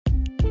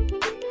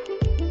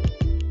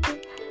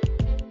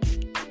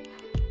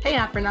Hey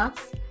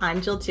Afronauts,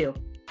 I'm Jill 2.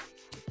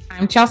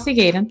 I'm Chelsea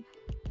Gaydon.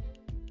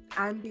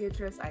 I'm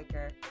Beatrice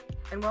Eicher,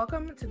 and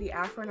welcome to the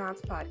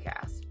Afronauts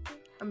podcast,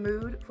 a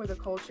mood for the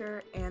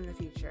culture and the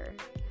future.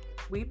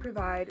 We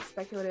provide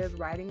speculative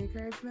writing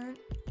encouragement,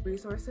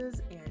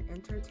 resources, and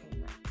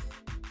entertainment.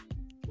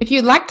 If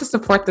you'd like to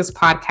support this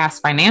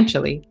podcast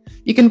financially,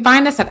 you can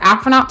find us at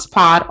Afronauts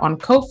Pod on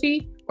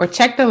Ko-fi or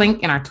check the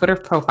link in our Twitter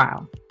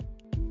profile.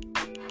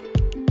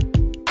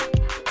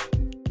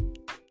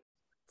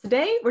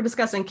 Today, we're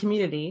discussing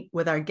Community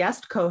with our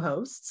guest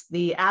co-hosts,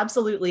 the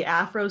absolutely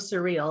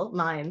Afro-surreal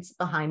minds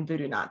behind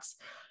Voodoo Knots.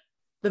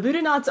 The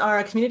Voodoo Knots are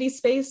a community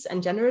space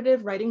and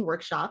generative writing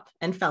workshop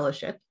and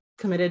fellowship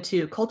committed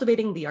to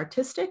cultivating the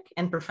artistic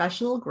and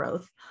professional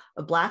growth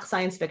of Black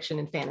science fiction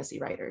and fantasy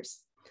writers.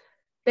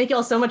 Thank you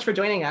all so much for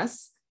joining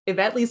us.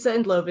 Yvette, Lisa,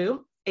 and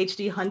Lovu,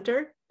 HD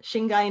Hunter,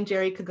 Shingai and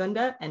Jerry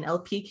Kagunda, and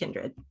LP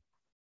Kindred.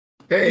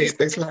 Hey,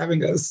 thanks for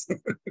having us.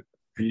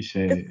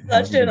 Appreciate it. It's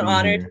such an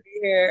honor to be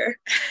here.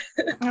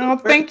 Oh,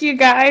 thank you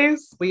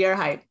guys. We are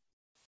hyped.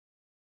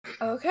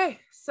 Okay,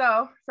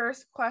 so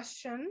first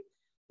question.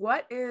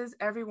 What is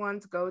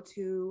everyone's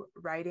go-to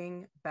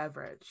writing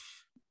beverage?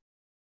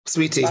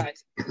 Sweet tea.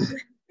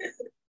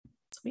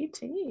 Sweet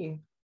tea.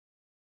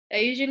 I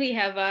usually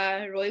have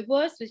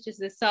rooibos, which is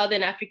the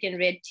Southern African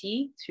red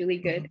tea. It's really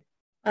good.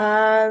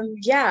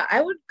 Yeah,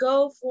 I would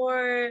go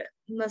for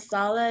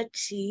masala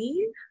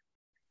tea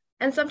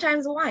and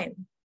sometimes wine.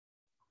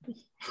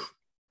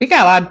 We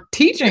got a lot of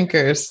tea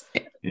drinkers.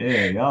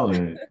 Yeah, y'all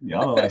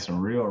are like some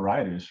real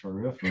writers for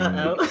real.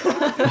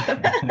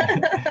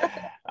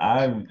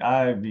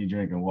 I be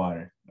drinking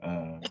water.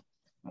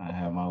 I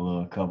have my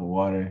little cup of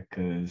water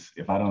because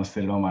if I don't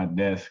sit it on my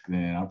desk,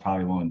 then I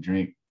probably won't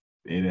drink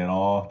it at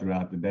all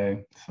throughout the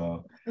day.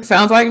 So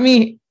Sounds like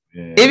me.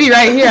 yeah. It be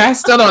right here. I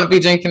still don't be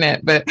drinking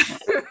it, but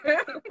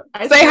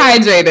I stay say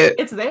hydrated.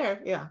 It's there,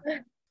 yeah.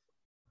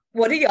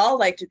 What do y'all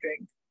like to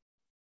drink?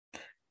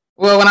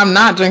 Well, when I'm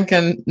not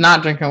drinking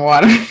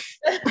water,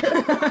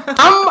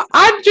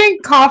 I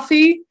drink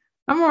coffee.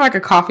 I'm more like a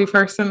coffee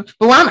person.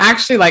 But when I'm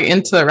actually like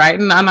into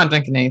writing, I'm not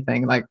drinking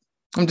anything. Like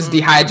I'm just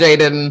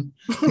dehydrated and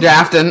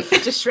drafting.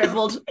 Just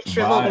shriveled.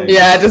 Right.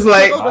 Yeah, just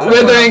like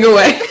withering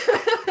away.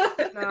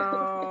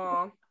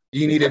 No.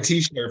 You need a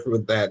t-shirt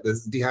with that.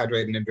 That's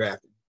dehydrating and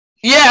drafting.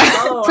 Yeah.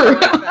 Oh,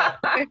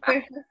 I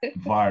like that.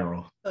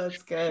 Viral.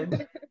 That's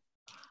good.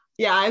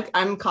 Yeah,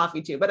 I'm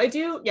coffee too, but I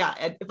do,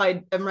 if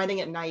I am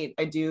writing at night,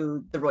 I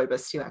do the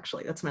rooibos too,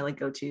 actually. That's my like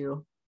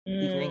go-to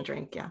evening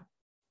drink, yeah.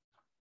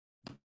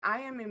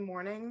 I am a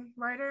morning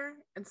writer,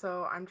 and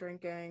so I'm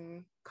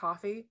drinking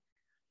coffee.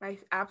 My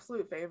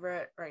absolute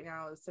favorite right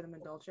now is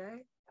cinnamon dolce.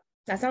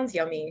 That sounds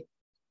yummy.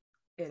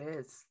 It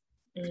is.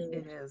 Mm.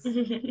 It is.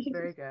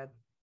 Very good.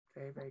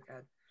 Very, very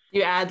good.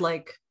 You add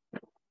like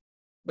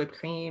whipped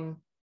cream,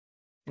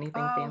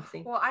 anything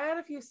fancy? Well, I add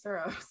a few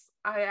syrups.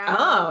 I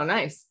add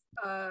Nice.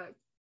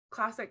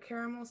 Classic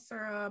caramel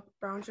syrup,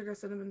 brown sugar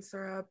cinnamon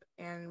syrup,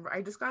 and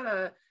I just got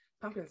a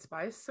pumpkin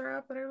spice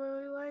syrup that I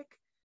really like.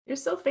 You're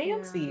so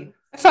fancy. Yeah.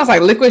 That sounds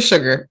like liquid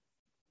sugar.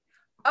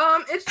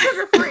 It's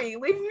sugar-free.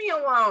 Leave me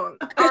alone.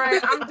 All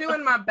right, I'm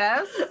doing my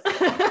best.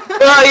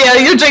 Well, yeah,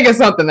 you're drinking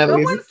something at No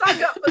least. one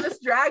signed up for this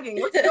dragging.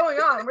 What's going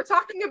on? We're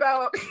talking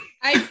about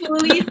I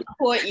fully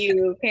support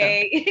you,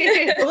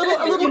 okay? a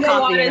little You know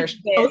coffee what in is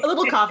their, this? a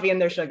little coffee in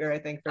their sugar, I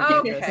think.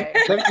 For Beatrice. okay.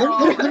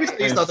 Let me tell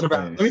you something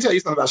about. Let me tell you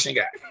something about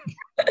Shingai.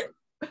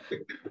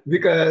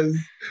 Because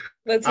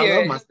Let's I hear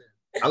love it. my sis.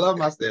 I love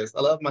my sis.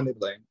 I love my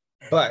nibbling.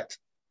 But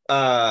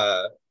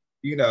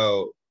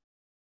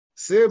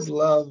Sib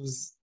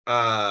loves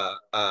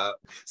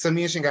so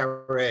me and Shingai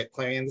were at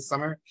Clarion this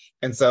summer,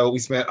 and so we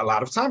spent a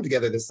lot of time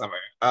together this summer.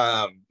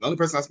 The only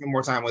person I spent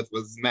more time with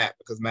was Matt,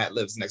 because Matt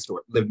lived next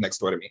door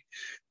to me.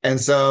 And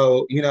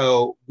so,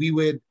 we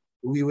would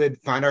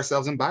find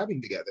ourselves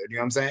imbibing together. You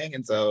know what I'm saying?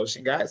 And so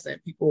Shingai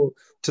sent people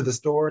to the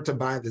store to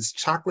buy this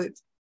chocolate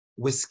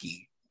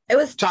whiskey. It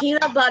was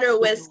peanut butter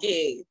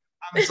whiskey.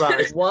 I'm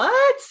sorry.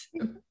 What?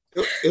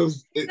 It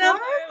was. Peanut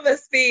butter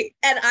whiskey,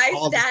 and I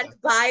All the stand time.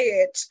 by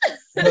it.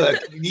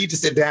 Look, you need to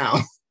sit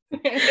down.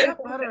 peanut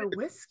butter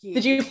whiskey.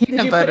 Did you Peanut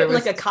put it butter in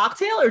like a whiskey.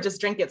 cocktail or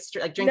just drink it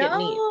straight, like drink it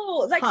neat?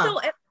 No, like Huh.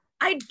 so.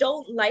 I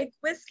don't like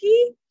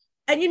whiskey,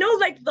 and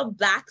like the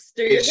black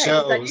stereotype is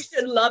that you shows.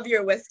 should love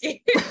your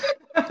whiskey.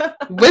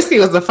 Whiskey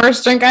was the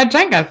first drink I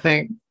drank, I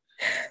think.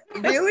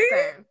 Really?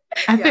 Same.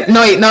 I think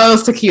no, it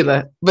was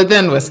tequila, but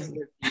then whiskey.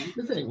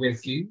 This ain't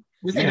whiskey. You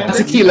Whiskey had- don't-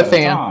 Tequila you had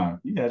fan. time.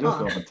 You had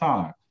yourself a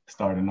time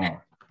starting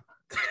off.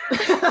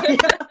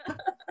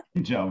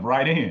 You jump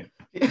right in.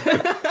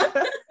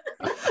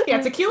 Yeah,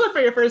 tequila for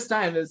your first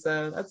time is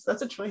that's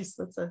a choice.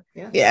 That's a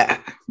Yeah,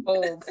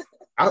 Old.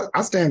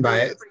 I'll stand by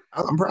it.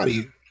 I'm proud of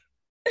you.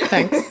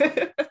 thanks.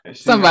 Shit,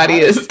 Somebody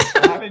how is.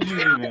 How did you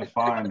even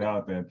find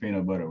out that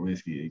peanut butter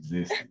whiskey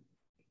existed?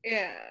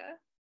 Yeah.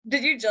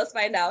 Did you just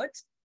find out?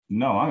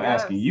 No, I'm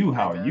Yes, asking you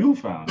how I did. you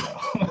found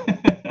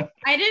out.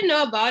 I didn't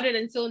know about it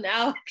until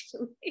now,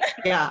 actually.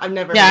 Yeah, I've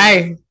never.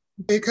 Yeah,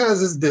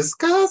 Because it's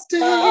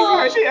disgusting.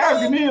 Like, she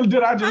asking me,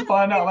 did I just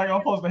find out like I'm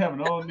supposed to have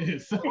known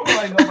this?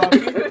 Like nobody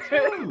said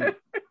too.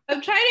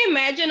 I'm trying to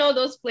imagine all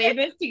those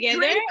flavors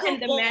together,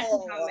 and the drinkable. math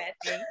is not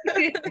matching.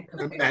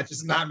 The match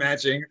is not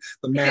matching.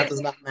 The math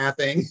is not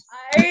mathing.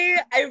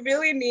 I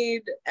really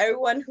need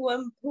everyone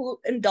who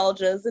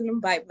indulges in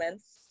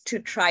imbibements to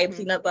try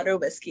peanut butter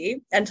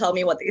whiskey and tell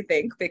me what they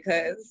think,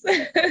 because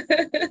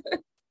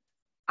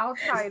I'll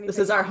try This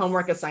is our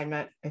homework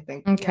assignment, I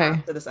think. Okay.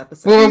 After this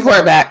episode. We'll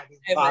report back.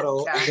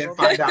 Bottle and then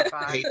find out if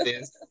I hate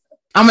this.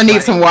 I'm gonna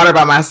need some water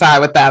by my side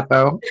with that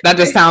though. That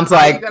just sounds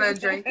Are you like gonna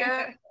drink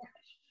it?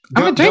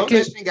 I'm gonna drink Don't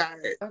it. let me guide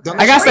it. Okay. Don't I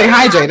let gotta me stay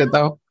guide it. hydrated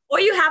though. or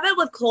you have it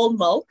with cold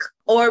milk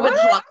or with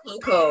hot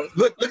cocoa.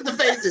 Look at the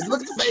faces.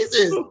 Look at the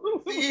faces.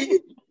 See?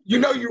 You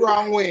know you're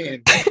wrong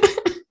when.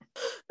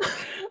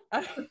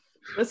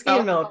 Whiskey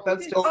and milk.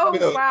 That's just. Oh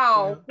Milk.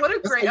 wow, what a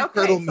That's great. like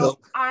Okay, curdled so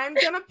milk. I'm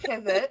gonna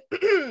pivot.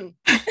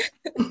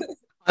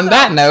 On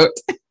that note,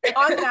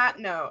 On that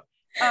note,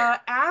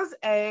 as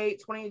a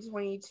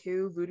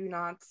 2022 Voodoo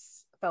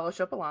Knots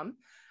Fellowship alum,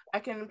 I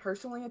can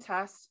personally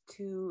attest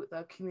to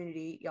the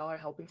community y'all are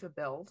helping to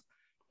build.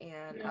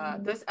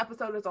 And this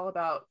episode is all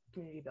about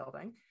community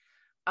building.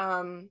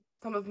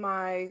 Some of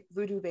my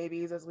voodoo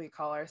babies, as we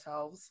call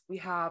ourselves, we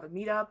have a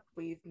meetup.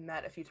 We've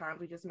met a few times.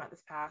 We just met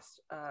this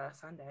past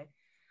Sunday.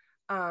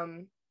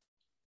 And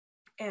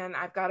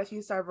I've got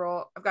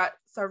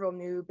several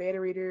new beta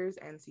readers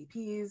and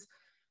CPs.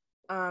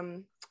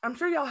 I'm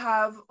sure y'all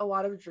have a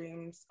lot of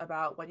dreams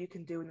about what you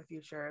can do in the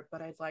future,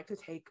 but I'd like to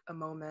take a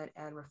moment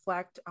and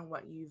reflect on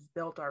what you've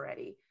built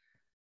already.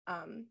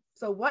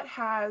 So what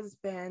has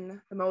been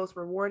the most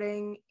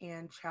rewarding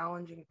and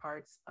challenging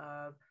parts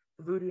of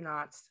the Voodoo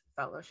Knots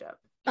Fellowship?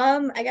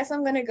 I guess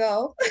I'm gonna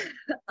go.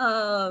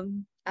 I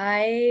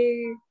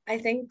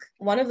think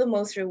one of the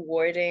most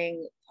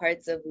rewarding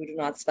parts of Voodoo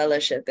Knots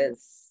Fellowship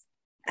is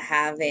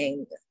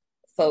having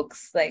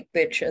folks like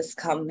Beatrice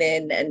come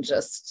in and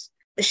just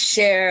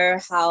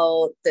share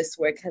how this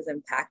work has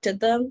impacted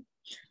them.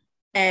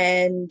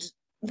 And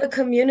the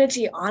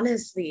community,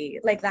 honestly,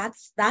 like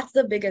that's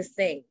the biggest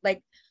thing.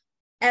 Like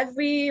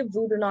every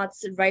Voodoo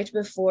Knots, right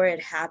before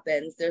it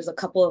happens, there's a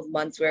couple of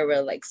months where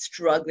we're like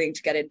struggling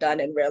to get it done,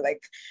 and we're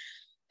like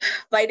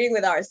fighting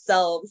with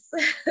ourselves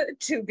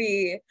to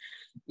be,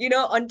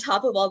 on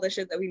top of all the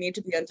shit that we need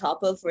to be on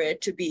top of for it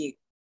to be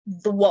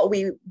what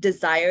we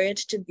desire it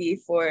to be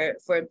for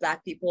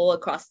Black people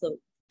across the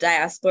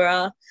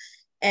diaspora.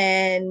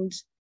 And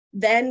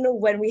then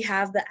when we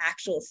have the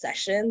actual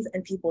sessions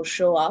and people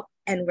show up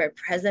and we're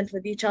present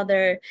with each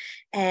other,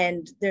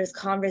 and there's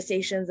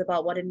conversations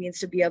about what it means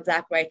to be a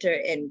Black writer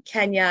in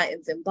Kenya,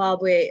 in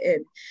Zimbabwe,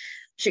 in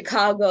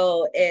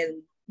Chicago,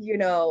 in,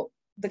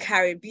 the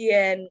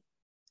Caribbean,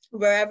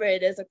 wherever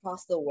it is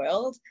across the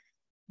world,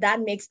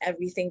 that makes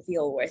everything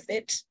feel worth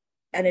it.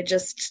 And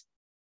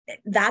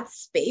that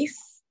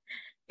space,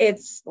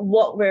 it's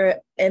what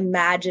we're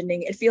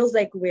imagining. It feels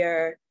like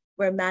we're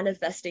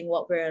manifesting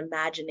what we're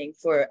imagining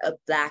for a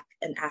Black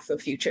and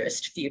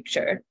Afrofuturist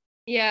future.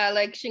 Yeah,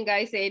 like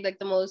Shingai said, like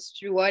the most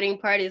rewarding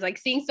part is like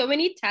seeing so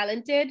many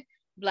talented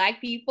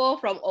Black people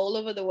from all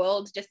over the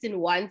world just in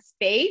one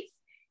space.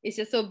 It's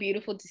just so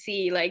beautiful to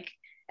see. Like,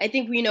 I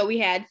think we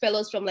had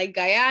fellows from like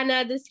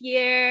Guyana this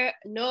year,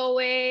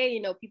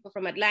 Norway, people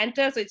from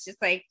Atlanta. So it's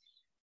just like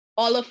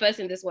all of us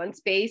in this one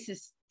space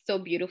is so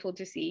beautiful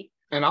to see.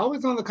 And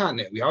always on the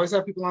continent. We always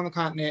have people on the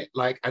continent.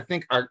 Like, I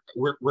think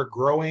we're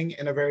growing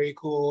in a very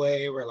cool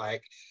way. We're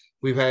like,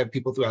 we've had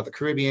people throughout the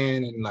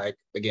Caribbean and like,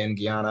 again,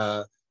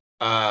 Guyana,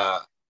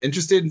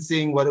 interested in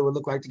seeing what it would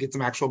look like to get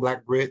some actual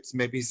Black Brits,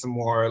 maybe some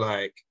more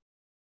like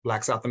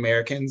Black South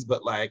Americans,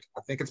 but like,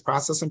 I think it's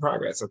process and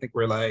progress. I think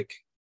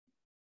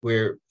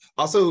we're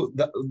also,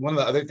 one of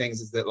the other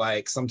things is that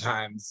like,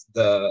 sometimes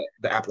the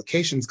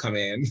applications come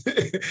in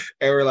and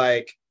we're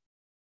like,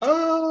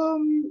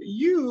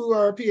 you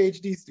are a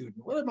PhD student.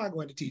 What am I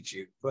going to teach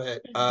you?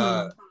 But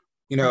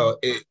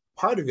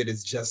part of it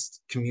is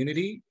just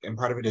community, and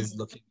part of it is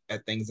looking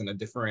at things in a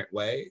different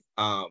way.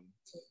 Like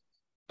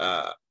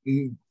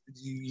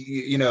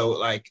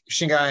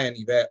Shingai and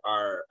Yvette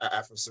are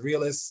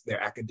Afro-Surrealists.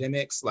 They're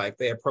academics. Like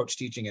they approach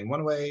teaching in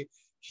one way.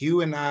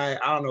 Hugh and I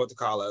don't know what to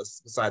call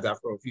us besides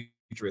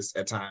Afro-futurists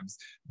at times,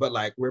 but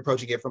like we're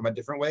approaching it from a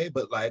different way.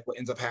 But like what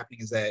ends up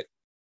happening is that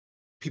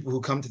people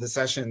who come to the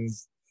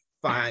sessions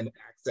find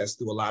access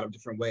through a lot of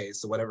different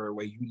ways. So whatever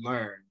way you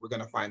learn, we're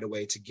going to find a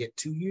way to get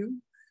to you.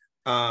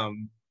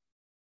 And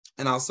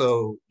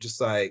also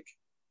just like,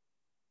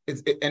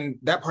 and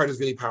that part is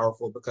really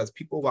powerful because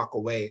people walk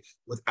away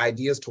with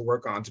ideas to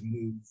work on to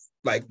move,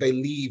 like they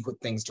leave with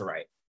things to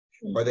write,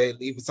 or they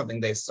leave with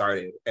something they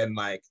started, and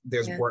like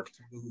there's work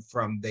to move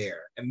from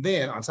there. And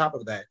then on top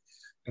of that,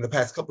 in the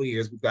past couple of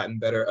years, we've gotten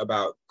better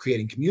about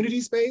creating community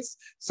space.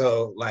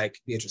 So like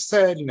Beatrice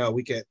said,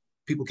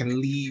 people can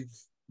leave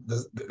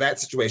that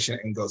situation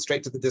and go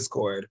straight to the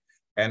Discord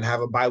and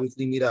have a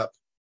bi-weekly meetup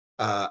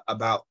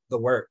about the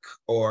work,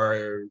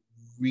 or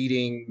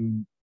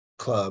reading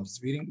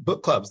reading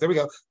book clubs. There we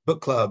go,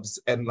 book clubs,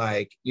 and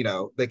like, you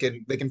know, they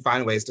can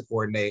find ways to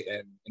coordinate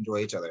and enjoy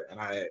each other. And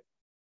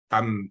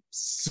I'm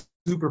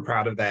super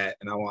proud of that,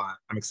 and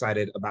I'm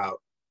excited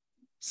about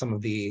some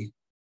of the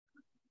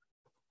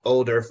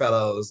older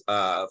fellows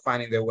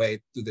finding their way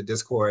through the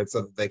Discord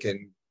so that they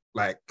can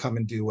like come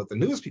and do what the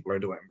newest people are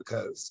doing,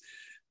 because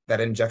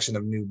that injection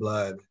of new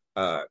blood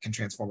can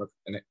transform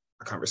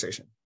a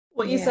conversation.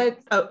 What you said,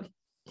 oh,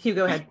 Hugh,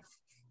 go ahead.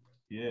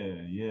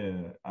 Yeah.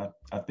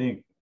 I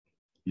think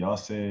y'all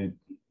said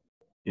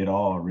it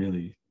all,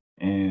 really.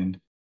 And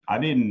I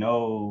didn't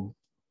know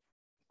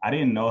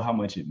how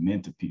much it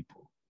meant to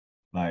people.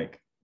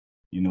 Like,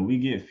 you know, we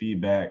get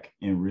feedback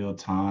in real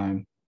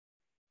time,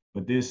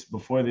 but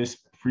before this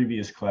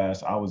previous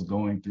class, I was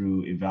going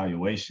through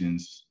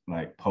evaluations,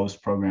 like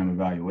post-program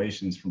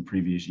evaluations from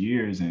previous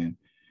years. And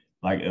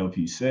like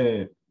LP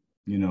said,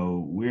 you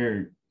know,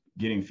 we're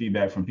getting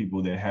feedback from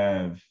people that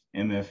have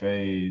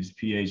MFAs,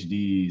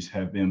 PhDs,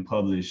 have been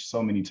published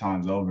so many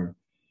times over,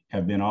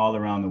 have been all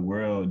around the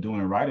world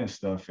doing writing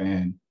stuff.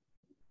 And,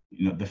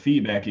 you know, the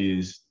feedback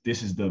is,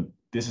 this is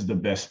the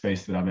best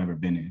space that I've ever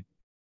been in.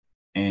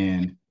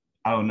 And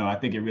I don't know, I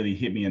think it really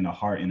hit me in the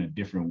heart in a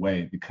different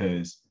way,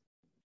 because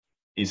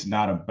it's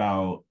not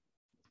about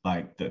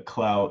like the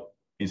clout.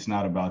 It's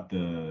not about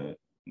the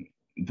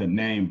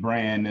name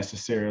brand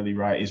necessarily,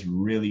 right? It's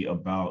really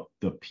about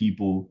the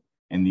people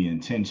and the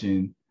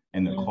intention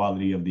and the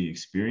quality of the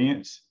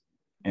experience.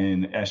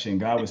 And as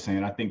Shingai was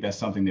saying, I think that's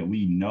something that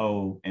we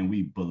know and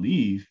we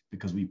believe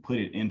because we put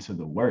it into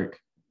the work,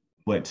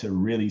 but to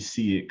really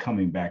see it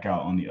coming back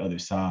out on the other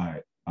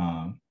side,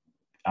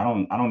 I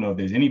don't know if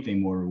there's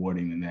anything more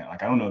rewarding than that.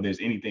 Like, I don't know if there's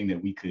anything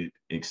that we could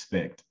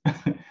expect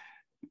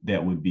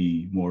that would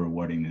be more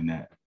rewarding than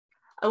that.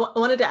 I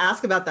wanted to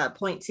ask about that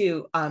point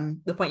too,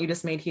 the point you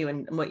just made, Hugh,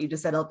 and what you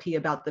just said, LP,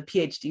 about the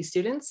PhD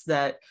students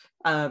that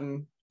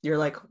you're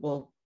like,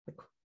 well,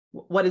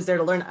 what is there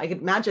to learn? I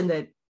could imagine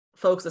that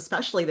folks,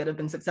 especially that have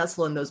been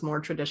successful in those more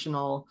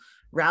traditional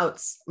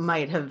routes,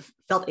 might have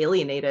felt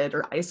alienated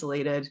or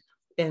isolated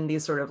in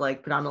these sort of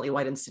like predominantly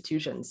white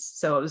institutions.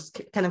 So I was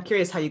kind of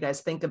curious how you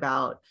guys think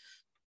about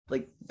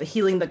like the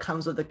healing that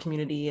comes with the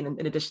community, and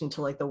in addition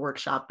to like the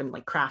workshop and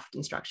like craft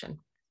instruction.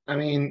 I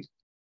mean,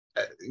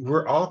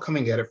 we're all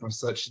coming at it from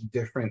such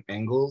different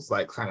angles,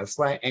 like kind of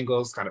slight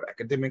angles, kind of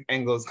academic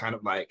angles, kind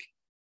of like,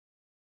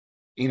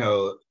 you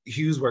know,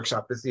 Hugh's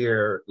workshop this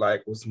year,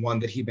 like, was one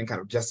that he'd been kind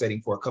of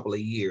gestating for a couple of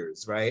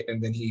years, right?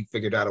 And then he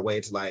figured out a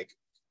way to like,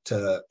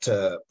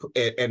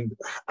 and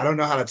I don't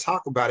know how to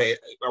talk about it.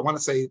 I want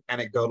to say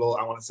anecdotal,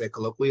 I want to say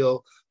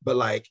colloquial, but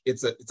like,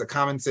 it's a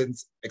common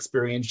sense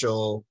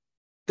experiential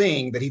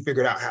thing that he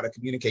figured out how to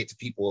communicate to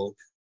people.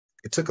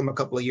 It took him a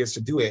couple of years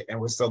to do it, and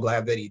we're so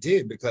glad that he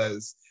did,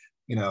 because,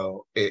 you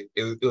know, it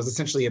was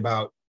essentially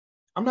about,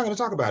 I'm not going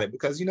to talk about it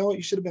because, you know what,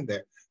 you should have been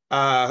there.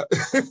 I'll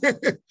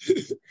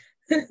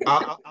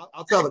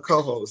tell the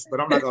co-host, but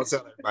I'm not going to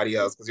tell everybody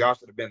else because y'all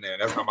should have been there.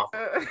 That's not my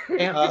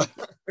fault.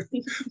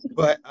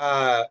 But,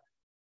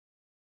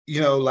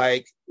 you know,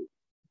 like,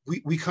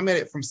 we come at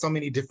it from so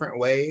many different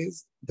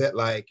ways that,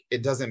 like,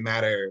 it doesn't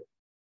matter,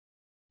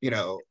 you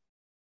know,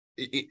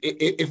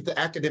 if the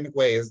academic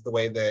way is the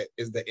way that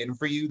is the end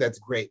for you, that's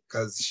great,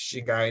 because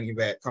Shingai and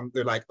Yvette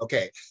they're like,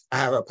 okay, I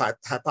have a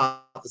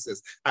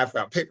hypothesis. I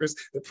found papers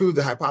that prove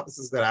the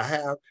hypothesis that I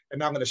have, and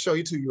now I'm going to show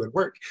you to you at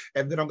work,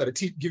 and then I'm going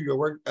to give you a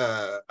work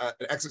an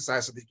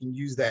exercise so that you can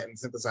use that and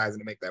synthesize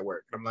and make that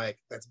work. And I'm like,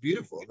 that's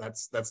beautiful.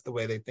 That's the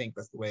way they think.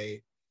 That's the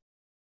way,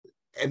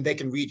 and they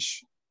can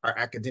reach our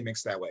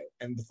academics that way,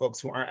 and the folks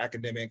who aren't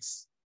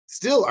academics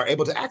still are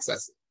able to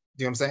access it.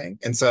 Do you know what I'm saying?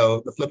 And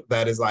so the flip of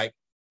that is like,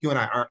 you and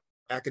I aren't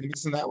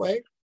academics in that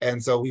way.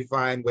 And so we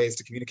find ways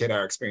to communicate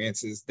our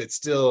experiences that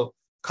still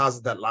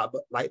causes that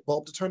light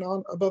bulb to turn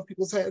on above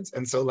people's heads.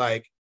 And so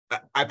like,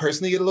 I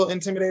personally get a little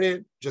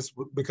intimidated just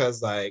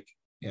because, like,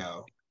 you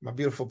know, my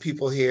beautiful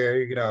people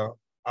here, you know,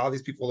 all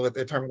these people with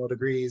their terminal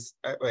degrees.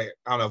 Wait,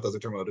 I don't know if those are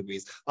terminal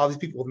degrees. All these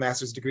people with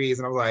master's degrees.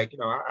 And I'm like, you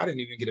know, I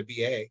didn't even get a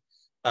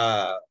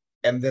BA.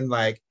 And then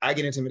like, I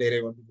get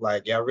intimidated when people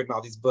like, yeah, I've written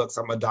all these books.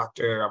 I'm a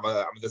doctor. I'm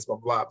a this, blah,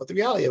 blah, blah. But the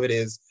reality of it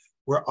is,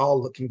 we're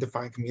all looking to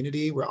find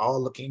community. We're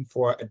all looking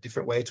for a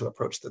different way to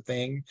approach the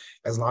thing.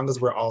 As long as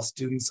we're all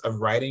students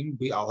of writing,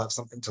 we all have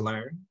something to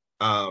learn.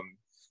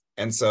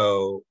 And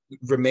so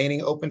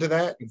remaining open to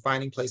that and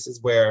finding places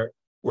where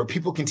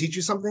people can teach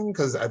you something,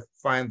 because I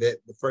find that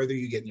the further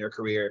you get in your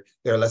career,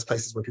 there are less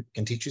places where people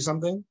can teach you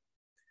something.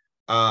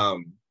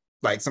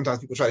 Like sometimes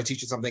people try to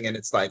teach you something and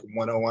it's like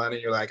 101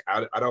 and you're like,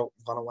 I don't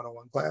want a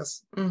 101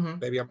 class. Mm-hmm.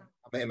 Maybe I'm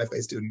an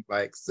MFA student,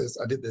 like, sis,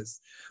 I did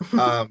this.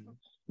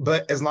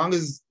 But as long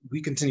as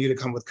we continue to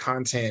come with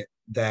content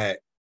that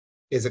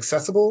is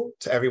accessible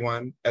to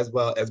everyone, as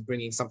well as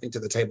bringing something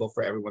to the table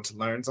for everyone to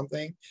learn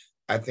something,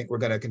 I think we're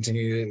going to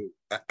continue.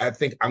 I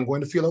think I'm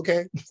going to feel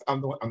okay.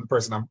 I'm the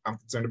person I'm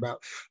concerned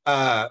about.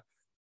 But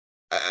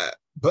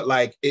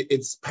like,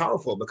 it's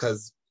powerful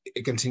because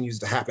it continues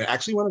to happen.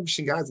 Actually, one of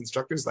Shingai's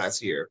instructors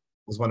last year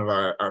was one of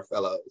our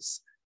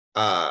fellows.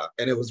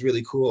 And it was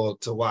really cool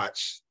to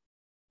watch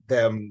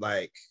them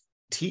like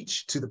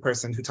teach to the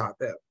person who taught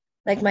them.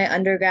 Like my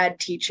undergrad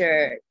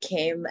teacher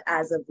came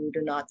as a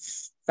Voodoo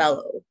Knots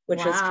fellow,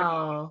 which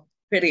was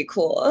pretty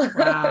cool.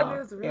 Wow.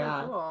 It is really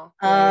cool.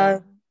 Yeah. I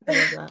love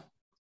that.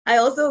 I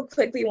also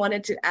quickly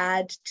wanted to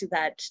add to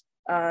that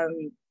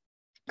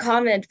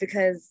comment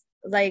because,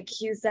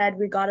 like you said,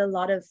 we got a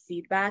lot of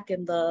feedback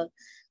in the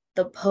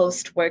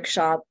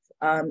post-workshop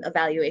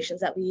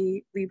evaluations that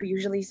we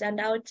usually send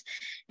out.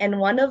 And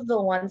one of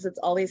the ones that's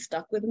always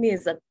stuck with me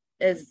is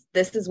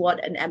this is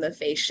what an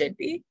MFA should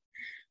be.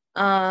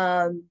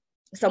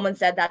 Someone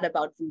said that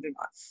about Voodoo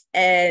Knots.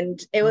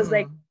 And it was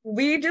like,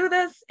 we do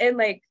this in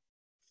like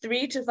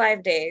 3 to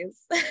 5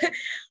 days.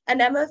 An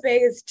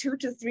MFA is 2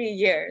 to 3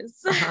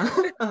 years.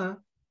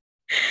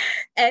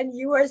 And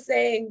you are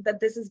saying that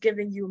this is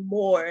giving you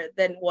more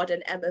than what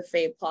an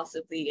MFA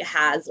possibly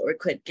has or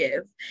could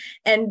give.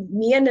 And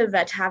me and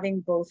Yvette,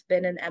 having both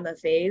been in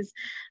MFAs,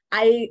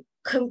 I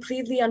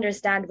completely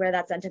understand where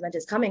that sentiment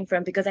is coming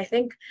from, because I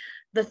think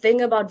the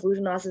thing about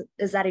Voodoo Knots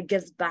is that it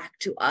gives back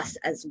to us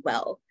as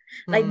well.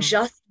 Like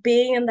just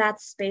being in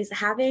that space,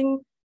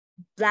 having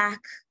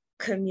Black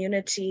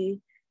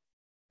community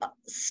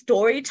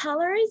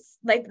storytellers,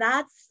 like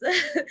that's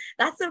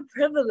a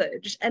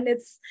privilege, and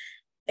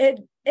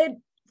it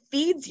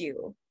feeds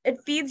you.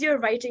 It feeds your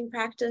writing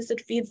practice.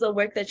 It feeds the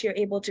work that you're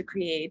able to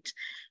create.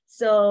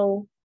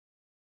 So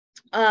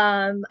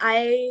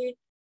I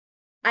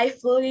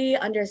fully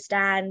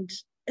understand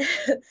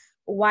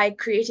why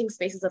creating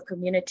spaces of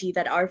community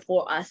that are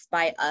for us,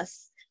 by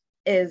us,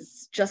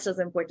 is just as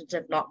important,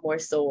 if not more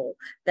so,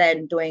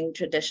 than doing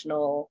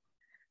traditional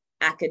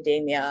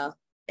academia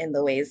in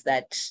the ways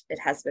that it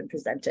has been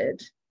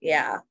presented.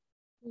 Yeah.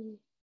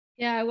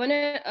 Yeah, I want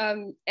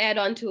to add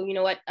on to,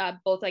 what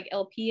both like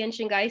LP and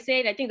Shingai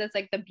said. I think that's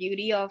like the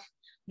beauty of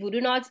Voodoo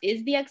Knots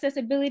is the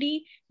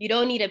accessibility. You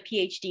don't need a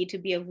PhD to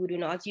be a Voodoo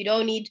Knots. You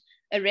don't need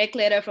a rec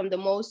letter from the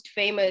most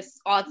famous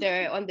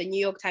author on the New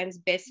York Times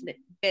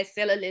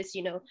bestseller list.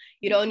 You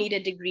don't need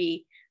a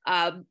degree.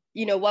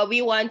 What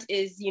we want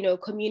is,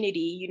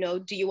 community.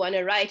 Do you want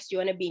to write? Do you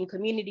want to be in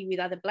community with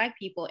other Black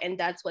people? And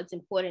that's what's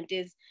important,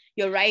 is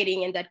your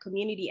writing and that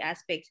community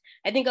aspect.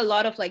 I think a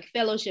lot of like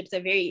fellowships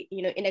are very,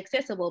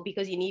 inaccessible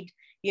because you need,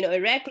 a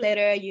rec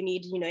letter, you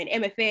need,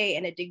 an MFA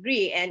and a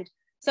degree. And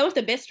some of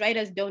the best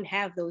writers don't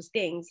have those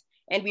things.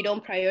 And we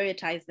don't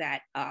prioritize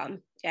that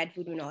at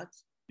Voodoo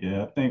Knots.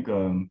 Yeah, I think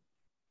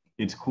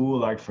it's cool,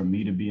 like for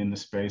me to be in the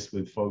space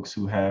with folks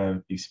who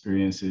have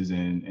experiences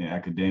in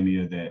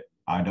academia that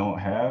I don't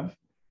have.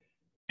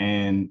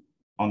 And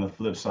on the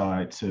flip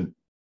side,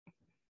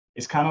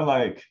 it's kind of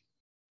like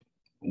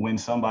when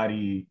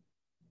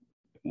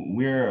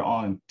we're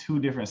on 2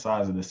 different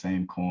sides of the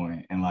same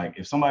coin. And like,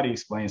 if somebody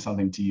explains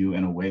something to you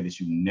in a way that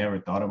you never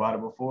thought about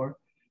it before,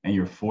 and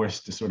you're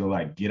forced to sort of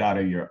like get out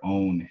of your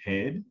own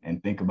head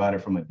and think about it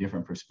from a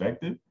different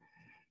perspective.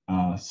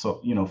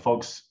 So,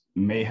 folks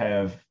may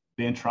have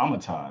been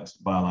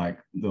traumatized by like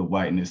the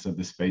whiteness of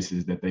the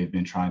spaces that they've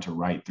been trying to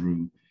write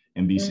through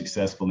and be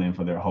successful in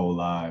for their whole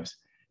lives.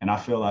 And I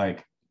feel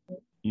like,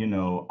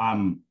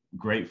 I'm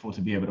grateful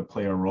to be able to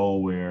play a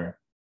role where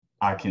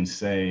I can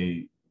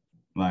say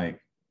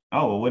like,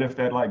 oh, well, what if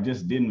that like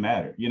just didn't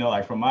matter?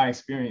 Like from my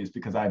experience,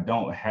 because I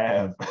don't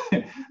have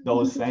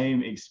those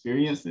same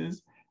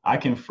experiences, I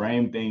can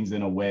frame things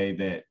in a way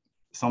that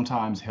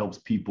sometimes helps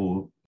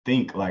people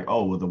think like,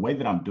 oh, well, the way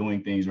that I'm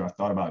doing things, or I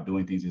thought about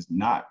doing things, is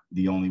not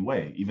the only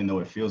way, even though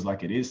it feels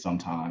like it is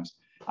sometimes.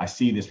 I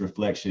see this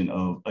reflection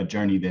of a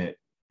journey that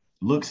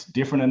looks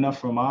different enough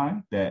from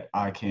mine that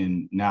I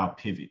can now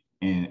pivot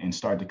and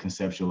start to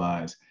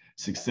conceptualize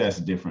success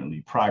differently,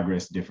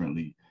 progress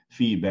differently,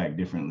 feedback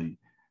differently.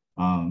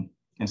 And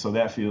so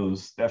it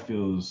feels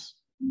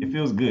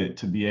good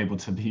to be able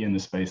to be in the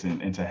space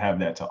and to have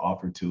that to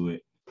offer to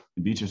it.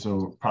 Beatrice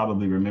will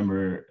probably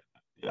remember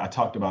I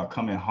talked about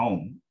coming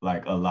home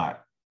like a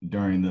lot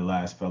during the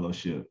last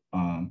fellowship.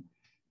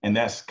 And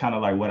that's kind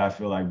of like what I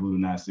feel like Voodoo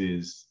Knots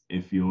is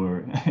if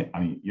you're,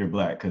 you're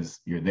Black because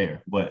you're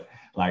there, but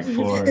like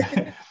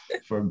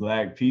for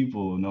Black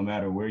people, no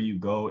matter where you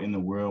go in the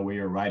world, where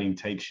your writing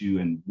takes you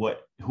and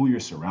who you're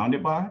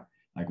surrounded by,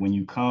 like when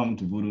you come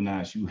to Voodoo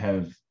Knots, you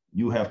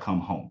have come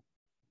home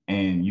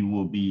and you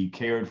will be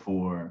cared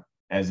for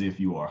as if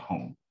you are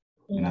home.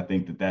 Mm-hmm. And I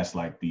think that's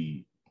like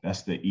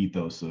that's the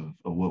ethos of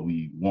what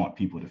we want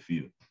people to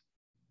feel.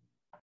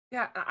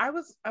 Yeah, I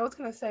was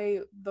gonna say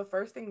the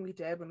first thing we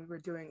did when we were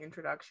doing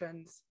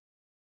introductions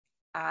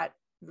at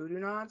Voodoo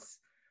Knots,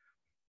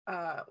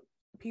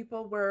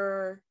 people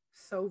were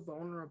so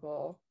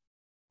vulnerable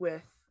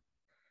with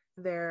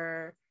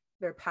their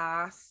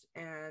past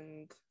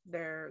and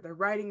their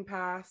writing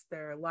past,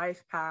 their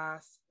life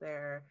past,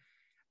 their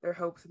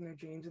hopes and their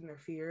dreams and their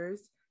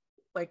fears.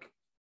 Like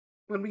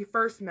when we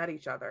first met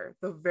each other,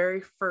 the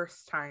very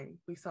first time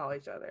we saw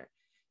each other,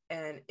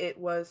 and it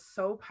was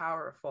so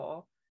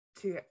powerful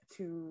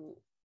to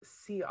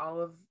see all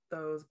of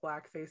those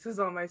Black faces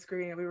on my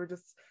screen. And we were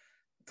just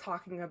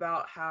talking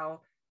about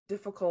how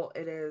difficult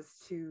it is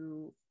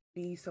to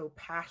be so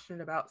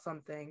passionate about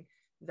something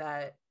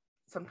that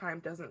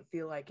sometimes doesn't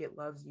feel like it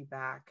loves you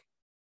back.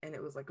 And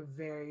it was like a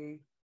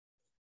very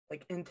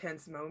like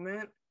intense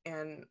moment.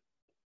 And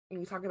when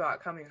you talk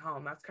about coming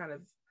home, that's kind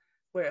of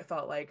where it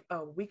felt like,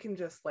 oh, we can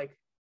just like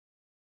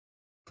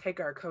take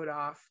our coat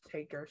off,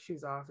 take our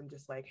shoes off, and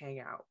just like hang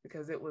out,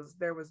 because it was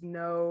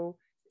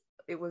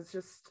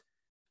just,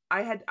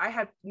 I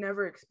had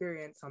never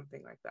experienced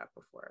something like that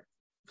before.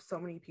 So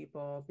many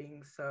people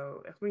being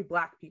so, many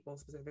Black people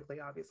specifically,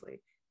 obviously,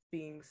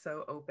 being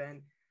so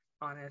open,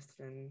 honest,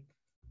 and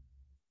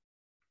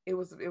it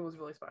was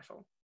really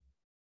special.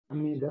 I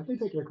mean, definitely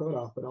take your coat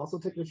off, but also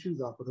take your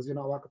shoes off, because you're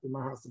not walking through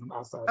my house in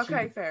outside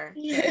Okay, shoes. fair.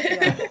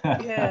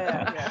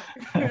 Yeah.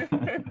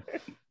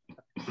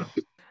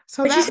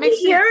 So But that you makes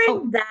see, hearing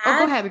oh, that,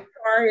 go ahead.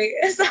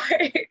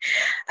 sorry.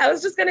 I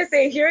was just gonna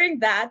say, hearing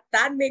that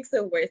makes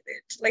it worth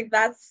it. Like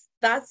that's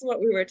what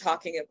we were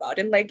talking about.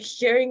 And like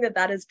hearing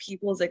that is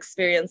people's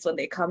experience when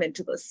they come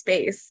into the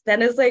space,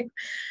 then it's like,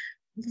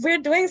 we're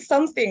doing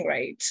something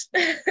right.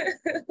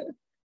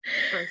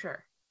 For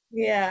sure.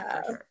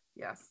 Yeah. For sure.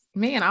 Yes.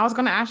 Man, I was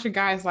gonna ask you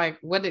guys like,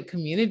 what did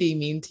community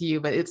mean to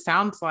you? But it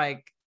sounds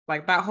like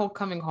that whole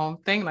coming home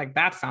thing, like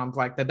that sounds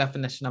like the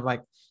definition of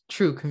like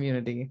true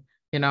community.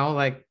 You know,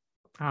 like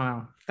I don't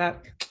know.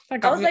 That I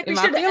got was me like, in we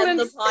my should end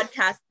the feelings.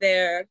 podcast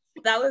there.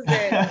 That was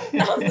it.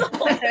 That was the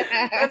whole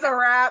That's a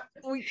wrap.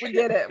 We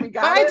did it. We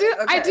got But it.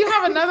 I do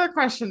have another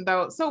question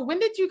though. So when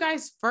did you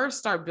guys first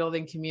start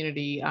building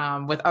community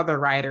with other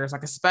writers,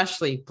 like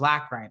especially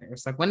Black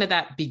writers? Like when did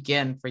that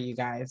begin for you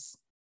guys?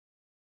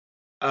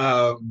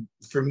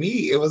 For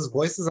me, it was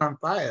Voices on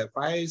Fire.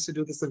 Fire used to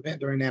do this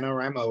event during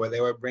NaNoWriMo where they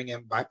were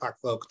bringing BIPOC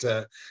folk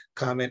to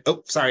come in.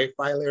 Oh, sorry,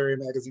 Fire Literary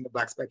Magazine, the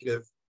Black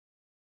Speculative.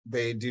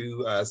 They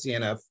do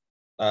CNF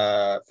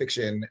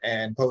fiction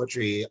and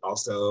poetry,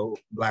 also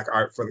Black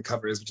art for the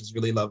covers, which is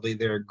really lovely.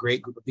 They're a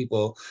great group of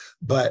people,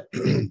 but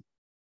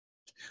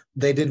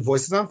they did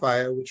Voices on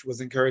Fire, which was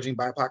encouraging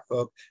BIPOC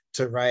folk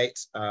to write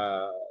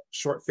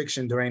short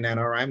fiction during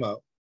NaNoWriMo,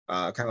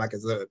 kind of like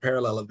as a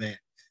parallel event.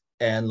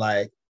 And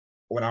like,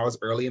 when I was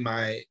early in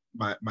my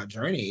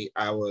journey,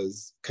 I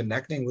was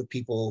connecting with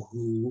people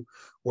who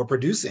were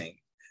producing.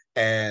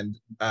 And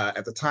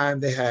at the time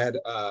they had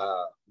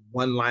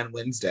One Line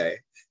Wednesday.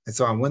 And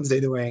so on Wednesday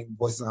during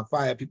Voices on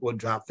Fire, people would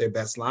drop their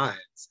best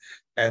lines.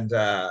 And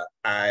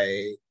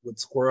I would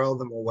squirrel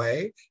them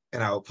away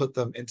and I would put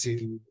them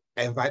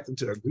I invite them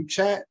to a group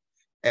chat.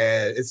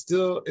 And it's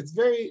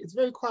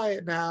very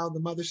quiet now,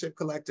 the Mothership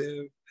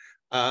Collective.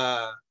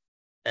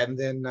 And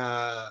then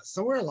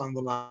somewhere along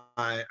the line,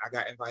 I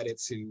got invited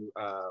to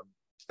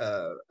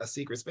a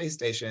secret space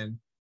station,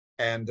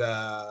 and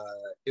that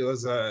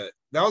was a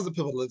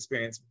pivotal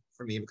experience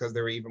for me because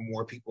there were even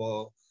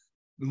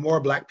more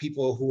Black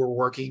people who were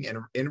working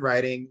in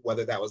writing,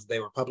 whether that was they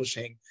were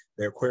publishing,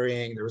 they were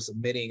querying, they were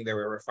submitting, they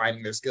were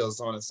refining their skills,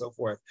 so on and so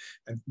forth.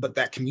 But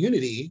that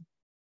community,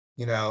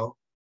 you know,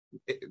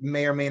 it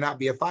may or may not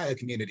be a Fire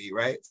community,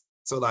 right?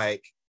 So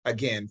like,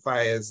 again,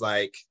 Fire is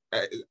like,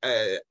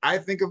 I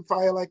think of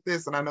Fire like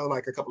this, and I know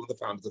like a couple of the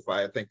founders of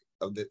Fire think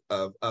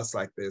of us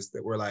like this,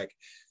 that we're like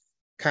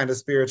kind of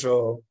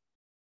spiritual,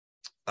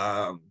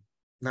 not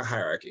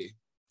hierarchy,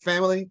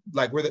 family,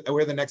 like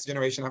we're the next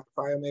generation after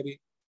Fire, maybe.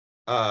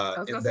 I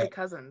was gonna say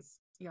cousins.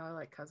 Yeah, I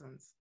like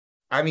cousins.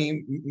 I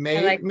mean,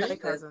 maybe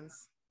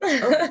cousins.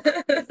 Oh.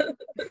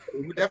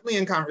 We're definitely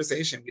in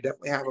conversation. We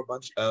definitely have a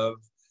bunch of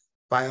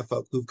Fire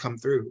folk who've come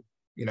through,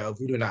 you know,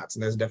 Voodoo Knots,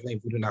 and there's definitely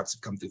Voodoo Knots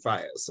who've come through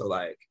Fire. So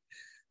like,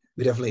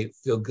 we definitely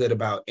feel good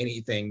about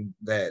anything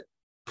that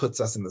puts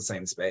us in the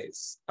same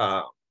space.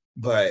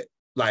 But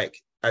like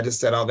I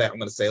just said all that, I'm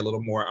gonna say a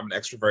little more. I'm an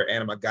extrovert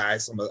and I'm a guy,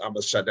 so I'm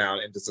gonna shut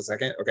down in just a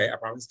second. Okay, I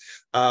promise.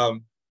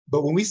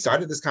 But when we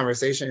started this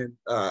conversation,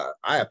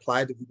 I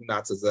applied to Voodoo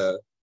Knots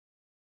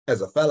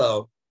as a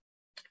fellow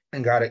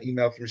and got an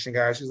email from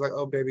Shingai. She's like,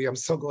 "Oh, baby, I'm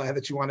so glad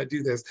that you want to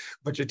do this,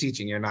 but you're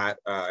teaching. You're not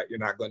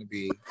going to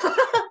be."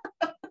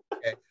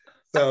 Okay.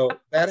 So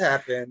that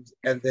happened,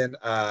 and then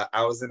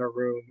I was in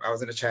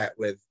a chat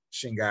with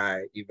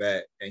Shingai,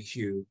 Yvette, and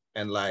Hugh,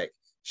 and like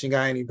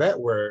Shingai and Yvette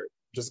were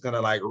just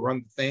gonna like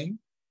run the thing.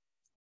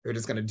 They were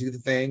just gonna do the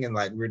thing, and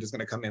like we were just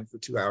gonna come in for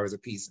 2 hours a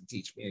piece and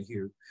teach me and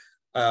Hugh.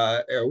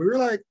 And we were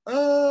like,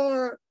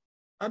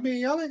 I mean,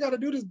 y'all ain't got to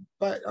do this,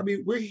 but I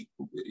mean,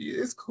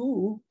 it's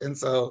cool. And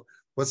so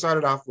what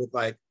started off with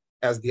like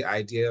as the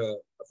idea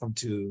from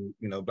two,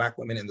 you know, Black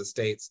women in the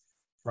States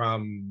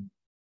from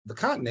the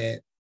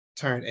continent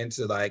turned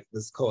into like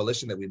this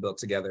coalition that we built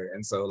together.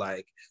 And so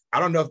like,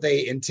 I don't know if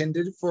they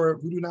intended for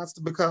Voodoo Knots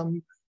to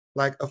become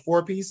like a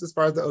 4-piece as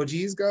far as the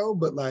OGs go,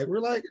 but like, we're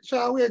like,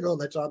 child, we ain't gonna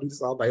let y'all do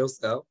this all by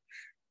yourself.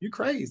 You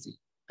crazy.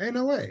 Ain't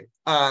no way.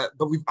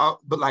 But we've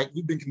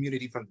been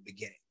community from the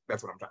beginning.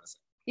 That's what I'm trying to say.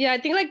 Yeah, I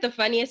think like the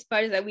funniest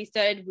part is that we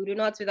started Voodoo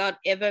Knots without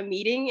ever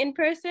meeting in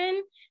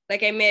person.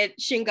 Like I met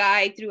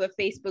Shingai through a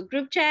Facebook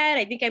group chat.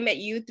 I think I met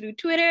you through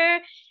Twitter.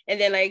 And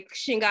then like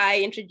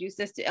Shingai introduced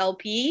us to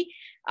LP.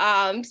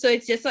 So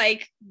it's just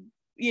like,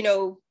 you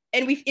know,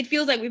 and it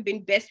feels like we've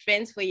been best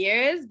friends for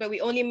years, but we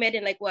only met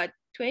in like what,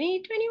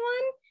 2021?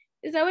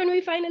 Is that when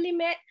we finally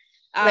met?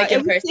 Like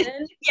in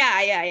person?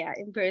 Yeah,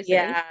 in person.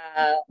 Yeah.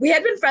 We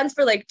had been friends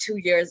for like 2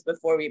 years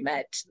before we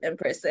met in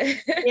person.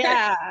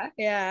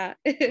 Yeah.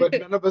 But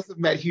none of us have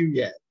met Hugh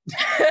yet.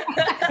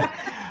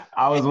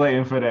 I was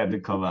waiting for that to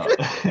come out.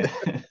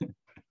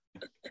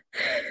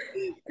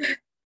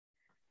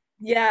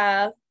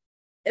 Yeah.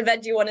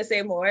 Yvette, do you want to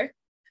say more?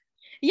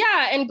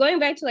 Yeah, and going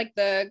back to like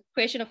the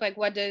question of like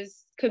what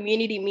does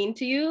community mean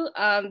to you?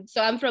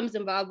 So I'm from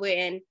Zimbabwe,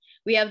 and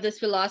we have this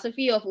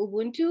philosophy of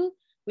Ubuntu,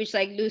 which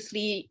like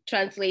loosely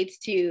translates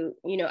to,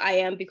 you know, I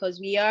am because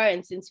we are,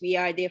 and since we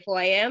are, therefore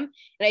I am.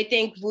 And I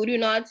think Voodoo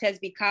Knots has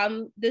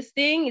become this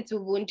thing. It's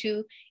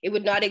Ubuntu. It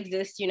would not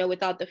exist, you know,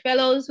 without the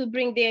fellows who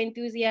bring their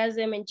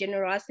enthusiasm and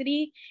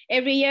generosity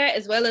every year,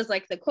 as well as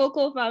like the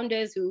Coco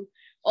founders who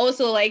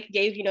also like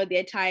gave, you know,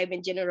 their time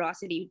and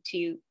generosity to,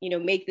 you know,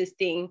 make this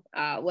thing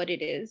what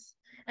it is.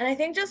 And I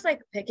think just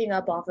like picking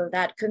up off of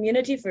that,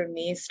 community for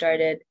me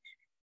started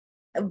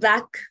a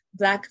black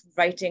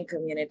writing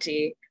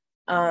community.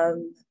 I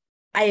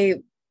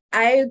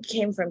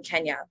came from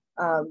Kenya.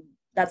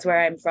 That's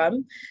where I'm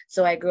from.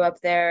 So I grew up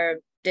there,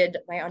 did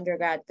my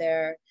undergrad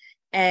there,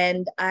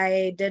 and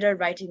I did a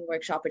writing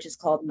workshop, which is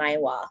called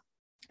Naiwa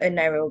in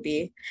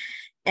Nairobi.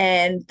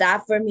 And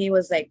that for me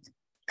was like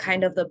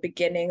kind of the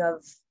beginning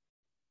of,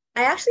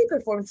 I actually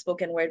performed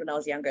spoken word when I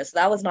was younger. So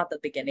that was not the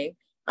beginning.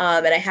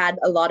 And I had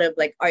a lot of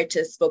like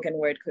artist spoken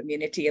word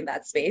community in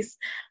that space.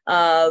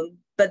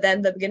 But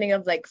then the beginning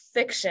of like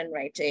fiction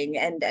writing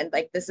and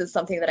like this is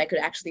something that I could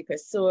actually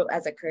pursue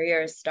as a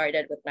career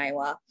started with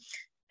Naiwa.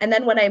 And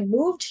then when I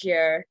moved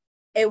here,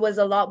 it was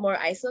a lot more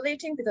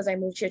isolating because I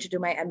moved here to do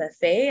my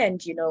MFA,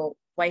 and, you know,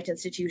 white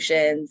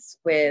institutions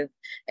with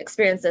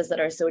experiences that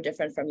are so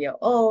different from your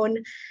own.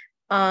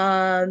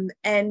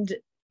 And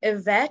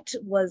Yvette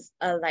was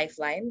a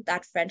lifeline.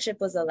 That friendship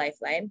was a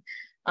lifeline.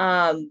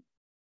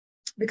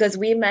 Because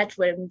we met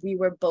when we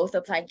were both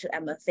applying to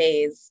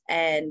MFAs,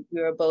 and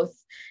we were both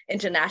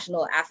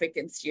international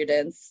African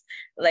students.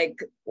 Like,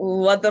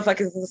 what the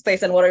fuck is this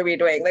place and what are we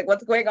doing? Like,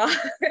 what's going on?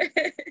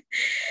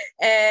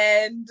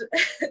 And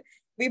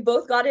we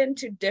both got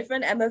into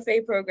different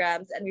MFA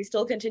programs, and we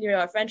still continued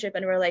our friendship.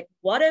 And we're like,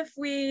 what if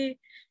we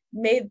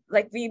made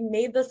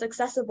this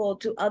accessible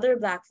to other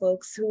Black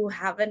folks who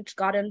haven't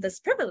gotten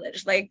this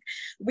privilege? Like,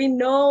 we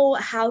know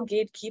how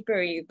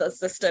gatekeepery the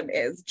system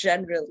is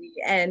generally,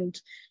 and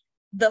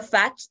the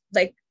fact,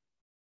 like,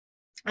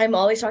 I'm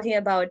always talking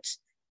about,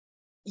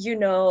 you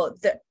know,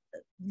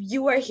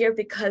 you are here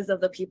because of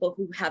the people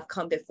who have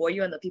come before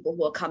you and the people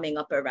who are coming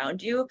up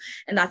around you.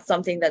 And that's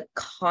something that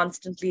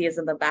constantly is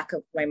in the back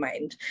of my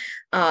mind.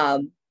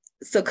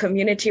 So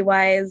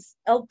community-wise,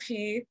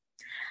 LP,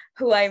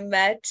 who I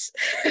met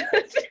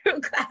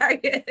through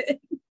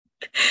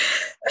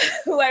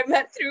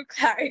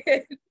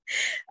Clarion,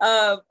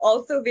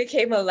 also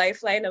became a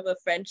lifeline of a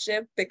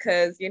friendship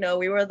because, you know,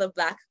 we were the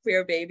Black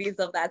queer babies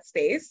of that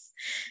space.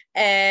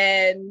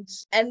 And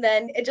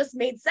then it just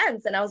made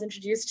sense. And I was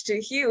introduced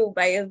to Hugh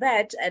by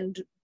Yvette, and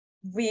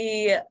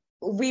we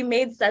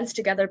made sense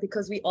together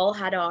because we all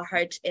had our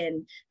heart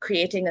in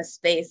creating a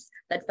space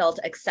that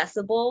felt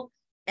accessible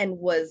and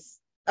was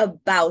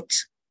about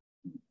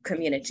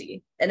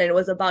community, and it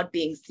was about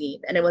being seen,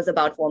 and it was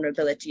about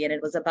vulnerability, and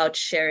it was about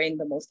sharing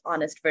the most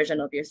honest version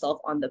of yourself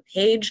on the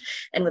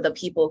page and with the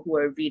people who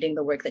are reading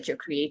the work that you're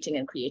creating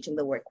and creating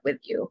the work with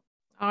you.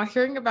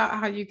 Hearing about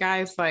how you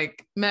guys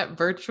like met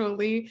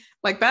virtually,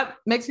 like that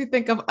makes me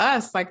think of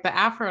us, like the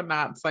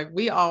Afronauts. Like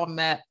we all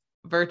met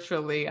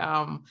virtually.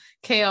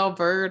 KL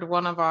Bird,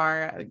 one of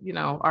our, you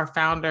know, our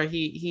founder,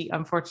 he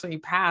unfortunately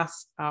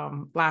passed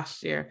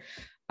last year.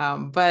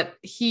 But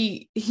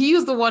he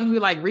was the one who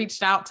like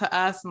reached out to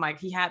us, and like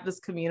he had this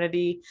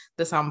community,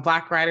 this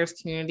Black writers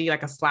community,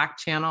 like a Slack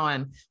channel,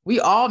 and we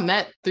all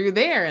met through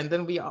there. And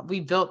then we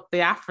built the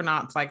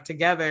Afronauts like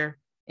together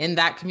in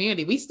that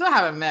community. We still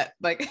haven't met,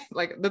 like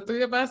the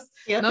three of us.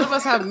 Yep. None of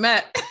us have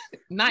met,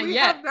 not we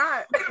yet. Have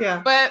not.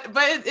 Yeah, but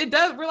it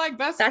does. We're like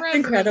best That's friends.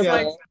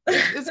 Incredible.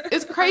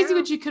 It's crazy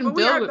what you can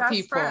build with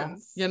people.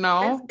 Friends. You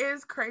know, it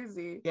is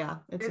crazy. Yeah,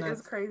 it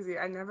is crazy.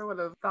 I never would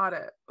have thought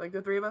it. Like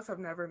the three of us have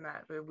never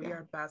met, but we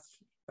are best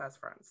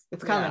friends.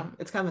 It's coming. Yeah.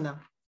 It's coming though.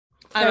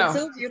 I know. That's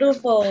so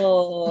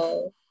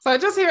beautiful. So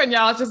just hearing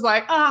y'all, it's just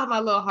like, my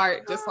little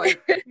heart, just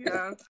like.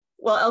 Yeah.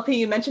 Well, LP,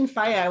 you mentioned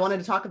Faya. I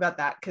wanted to talk about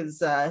that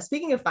because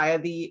speaking of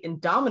Faya, the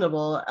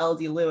indomitable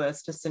LD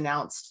Lewis just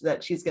announced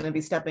that she's going to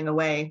be stepping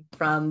away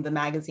from the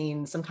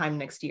magazine sometime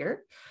next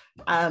year.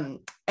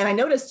 And I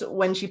noticed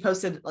when she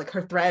posted like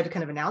her thread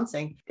kind of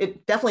announcing,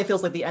 it definitely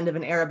feels like the end of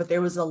an era, but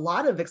there was a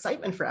lot of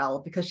excitement for Elle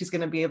because she's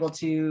going to be able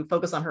to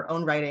focus on her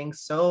own writing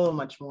so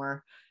much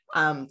more.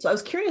 So I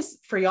was curious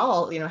for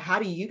y'all, you know, how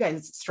do you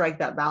guys strike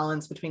that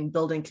balance between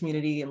building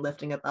community and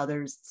lifting up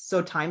others? It's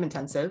so time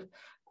intensive.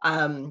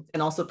 And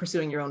also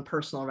pursuing your own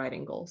personal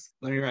writing goals.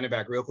 Let me run it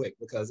back real quick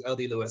because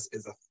LD Lewis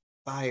is a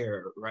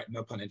fire, right?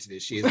 No pun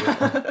intended. She's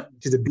a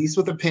beast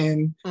with a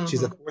pen. Mm-hmm.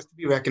 She's a force to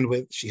be reckoned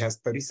with. She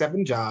has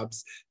 37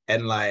 jobs,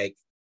 and like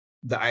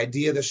the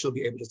idea that she'll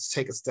be able to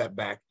take a step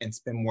back and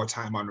spend more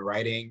time on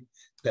writing,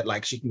 that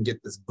like she can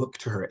get this book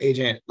to her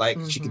agent, like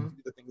she can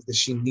do the things that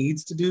she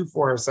needs to do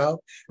for herself.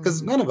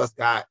 Because none of us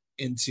got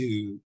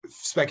into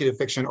speculative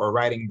fiction or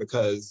writing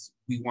because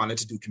we wanted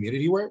to do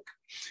community work,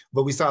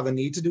 but we saw the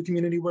need to do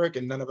community work,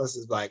 and none of us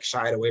is like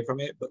shied away from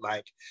it. But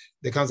like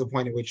there comes a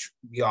point in which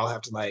we all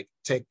have to like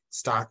take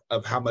stock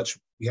of how much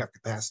we have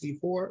capacity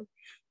for.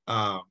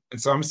 And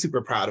so I'm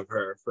super proud of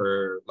her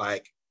for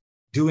like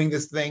doing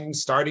this thing,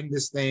 starting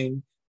this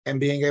thing, and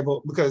being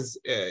able, because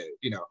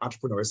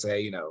entrepreneurs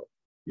say,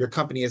 your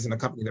company isn't a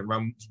company that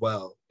runs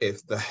well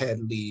if the head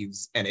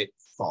leaves and it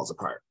falls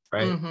apart,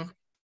 right?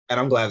 And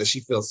I'm glad that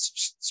she feels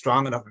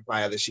strong enough in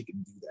fire that she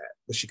can do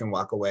that she can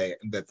walk away,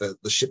 and that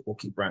the ship will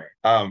keep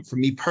running. For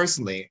me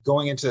personally,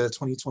 going into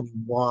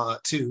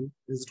 2022,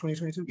 is it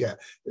 2022? Yeah,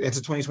 into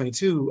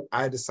 2022,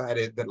 I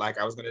decided that like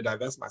I was going to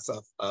divest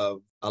myself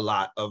of a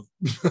lot of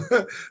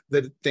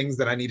the things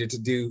that I needed to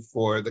do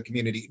for the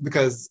community,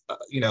 because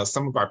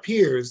some of our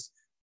peers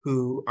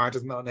who aren't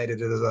as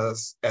melanated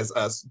as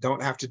us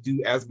don't have to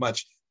do as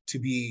much to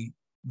be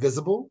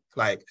visible.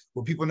 Like,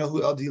 will people know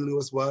who LD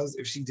Lewis was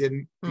if she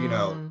didn't,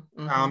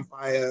 pound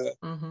fire,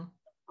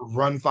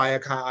 run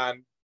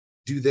FireCon,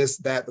 do this,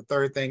 that, the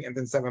third thing, and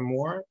then 7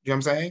 more? You know what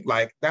I'm saying?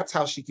 Like, that's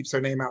how she keeps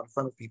her name out in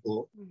front of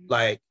people.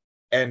 Like,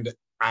 and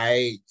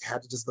I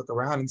had to just look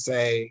around and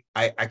say,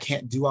 I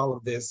can't do all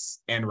of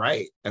this and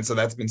write. And so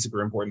that's been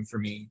super important for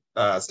me,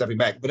 stepping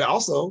back. But it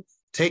also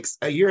takes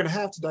a year and a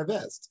half to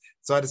divest.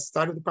 So I just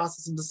started the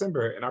process in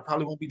December, and I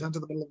probably won't be done till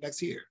the middle of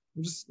next year.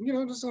 I'm just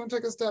gonna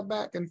take a step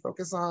back and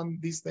focus on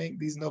these things,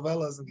 these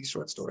novellas and these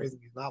short stories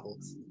and these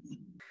novels.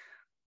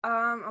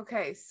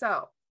 Okay,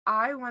 so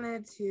I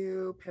wanted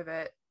to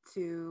pivot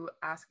to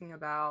asking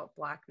about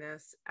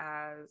Blackness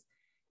as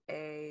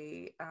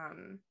a,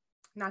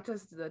 not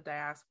just the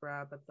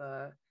diaspora, but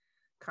the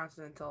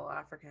continental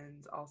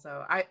Africans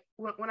also.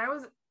 When I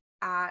was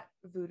at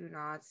Voodoo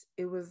Knots,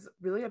 it was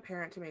really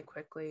apparent to me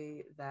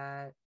quickly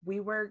that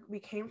we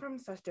came from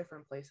such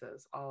different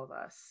places, all of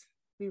us.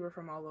 We were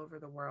from all over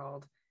the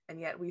world, and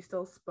yet we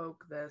still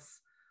spoke this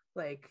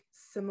like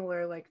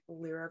similar like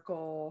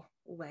lyrical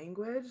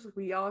language.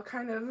 We all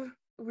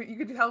you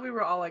could tell we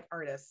were all like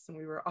artists, and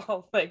we were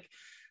all like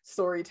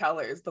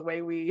storytellers, the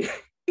way we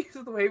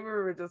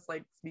were just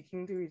like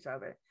speaking to each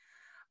other.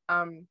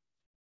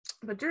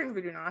 But during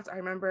Voodoo Knots, I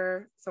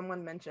remember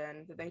someone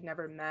mentioned that they'd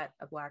never met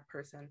a Black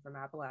person from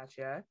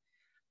Appalachia.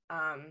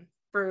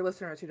 For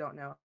listeners who don't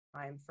know,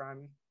 I'm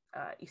from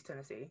East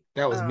Tennessee.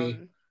 That was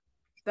me.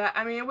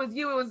 It was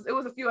you. It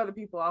was a few other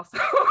people also.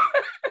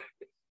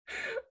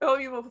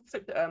 People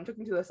took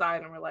me to the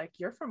side and were like,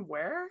 "You're from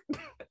where?"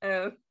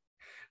 And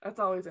that's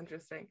always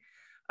interesting.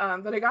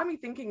 But it got me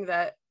thinking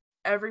that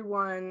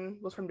everyone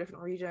was from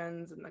different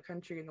regions in the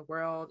country and the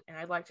world, and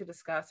I'd like to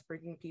discuss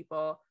bringing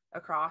people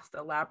across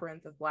the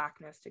labyrinth of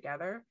Blackness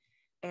together,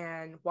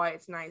 and why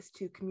it's nice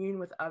to commune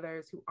with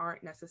others who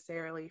aren't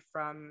necessarily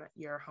from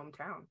your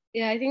hometown.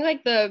 Yeah, I think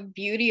like the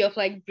beauty of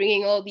like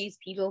bringing all these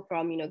people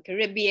from,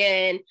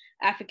 Caribbean,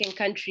 African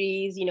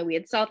countries, we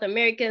had South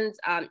Americans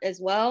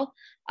as well,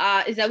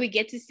 is that we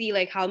get to see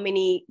like how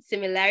many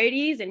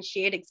similarities and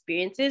shared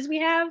experiences we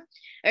have.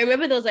 I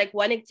remember there was like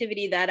one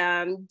activity that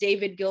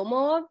David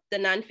Gilmore, the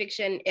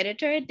nonfiction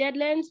editor at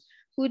Deadlands,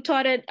 who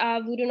taught at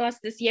Voodoo Knots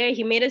this year,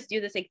 he made us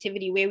do this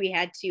activity where we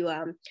had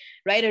to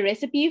write a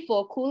recipe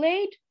for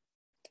Kool-Aid.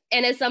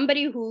 And as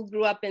somebody who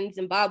grew up in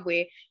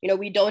Zimbabwe,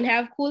 we don't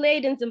have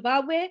Kool-Aid in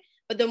Zimbabwe,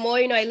 but the more,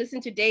 I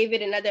listen to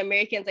David and other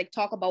Americans like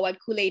talk about what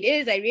Kool-Aid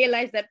is, I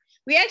realized that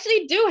we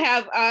actually do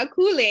have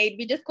Kool-Aid.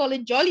 We just call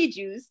it Jolly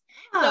Juice.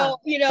 So,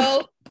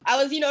 I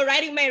was,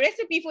 writing my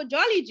recipe for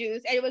Jolly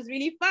Juice, and it was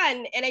really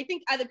fun. And I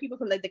think other people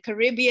from like the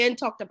Caribbean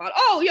talked about,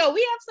 we have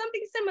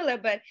something similar,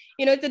 but,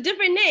 it's a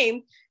different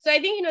name. So I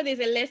think, there's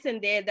a lesson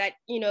there that,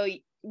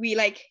 we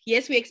like,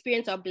 yes, we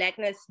experience our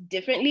Blackness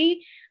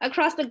differently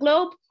across the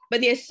globe, but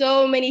there's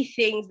so many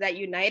things that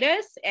unite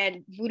us,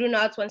 and Voodoo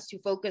Knots wants to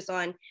focus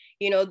on,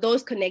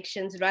 those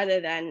connections rather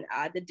than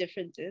the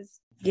differences.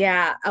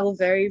 Yeah, I will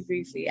very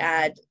briefly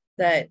add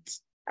that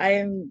I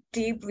am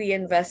deeply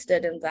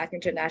invested in Black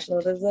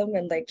internationalism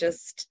and like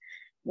just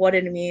what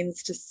it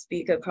means to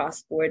speak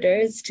across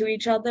borders to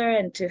each other,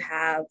 and to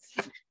have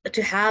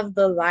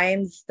the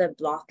lines that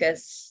block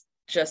us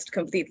just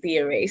completely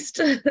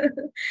erased.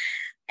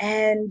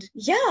 And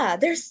yeah,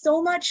 there's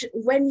so much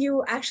when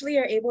you actually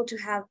are able to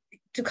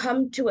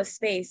come to a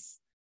space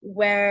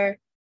where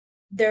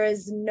there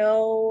is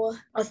no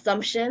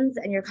assumptions,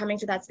 and you're coming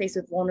to that space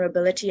with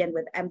vulnerability and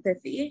with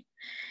empathy,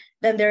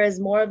 then there is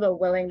more of a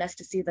willingness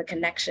to see the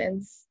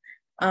connections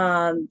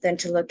than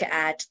to look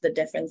at the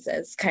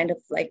differences, kind of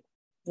like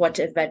what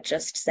Yvette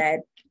just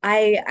said.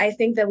 I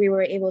think that we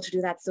were able to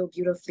do that so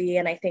beautifully,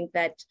 and I think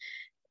that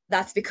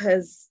that's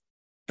because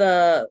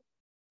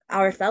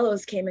our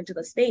fellows came into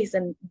the space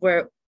and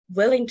were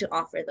willing to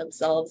offer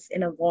themselves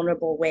in a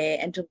vulnerable way,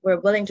 and were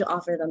willing to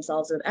offer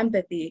themselves with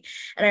empathy.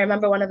 And I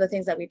remember one of the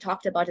things that we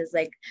talked about is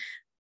like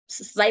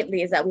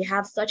slightly is that we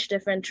have such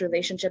different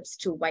relationships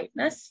to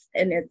whiteness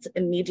and its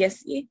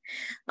immediacy,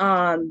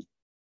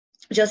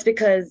 just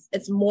because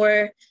it's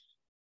more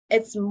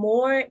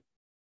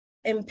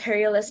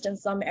imperialist in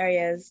some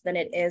areas than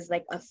it is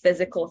like a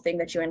physical thing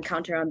that you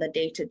encounter on the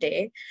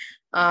day-to-day.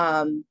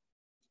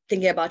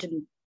 Thinking about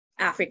in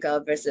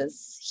Africa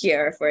versus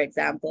here, for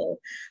example.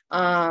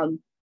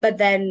 But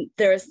then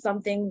there is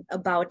something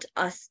about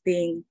us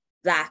being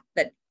Black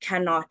that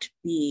cannot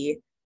be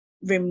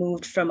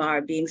removed from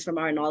our beings, from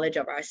our knowledge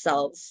of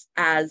ourselves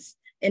as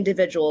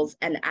individuals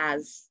and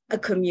as a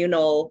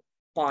communal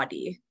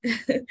body.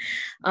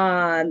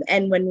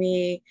 And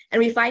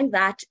we find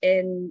that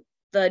in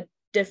the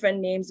different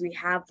names we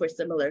have for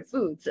similar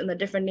foods, and the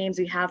different names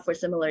we have for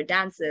similar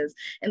dances,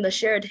 and the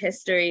shared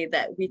history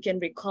that we can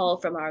recall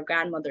from our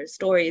grandmother's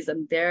stories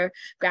and their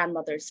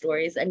grandmother's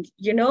stories. And,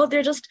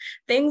 they're just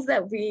things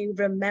that we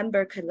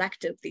remember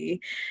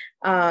collectively,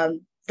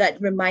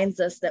 that reminds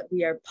us that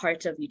we are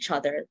part of each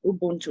other,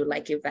 Ubuntu,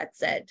 like Yvette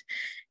said.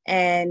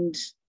 And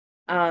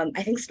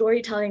I think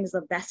storytelling is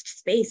the best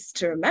space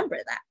to remember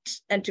that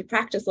and to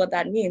practice what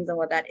that means and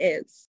what that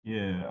is.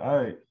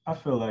 Yeah, I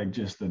feel like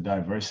just the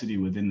diversity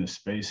within the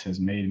space has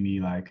made me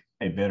like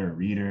a better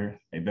reader,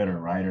 a better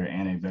writer,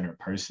 and a better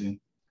person.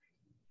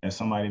 As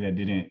somebody that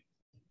didn't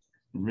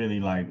really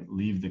like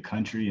leave the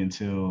country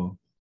until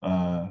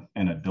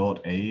an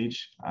adult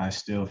age, I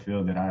still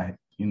feel that I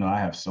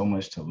have so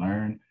much to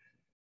learn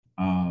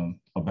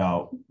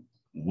about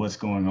what's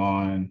going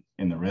on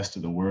in the rest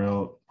of the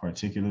world,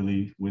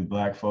 particularly with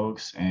Black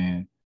folks.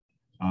 And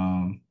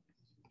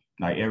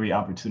like every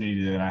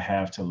opportunity that I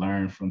have to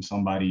learn from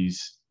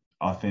somebody's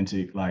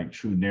authentic, like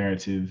true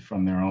narrative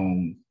from their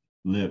own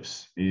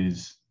lips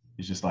is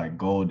just like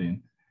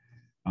golden.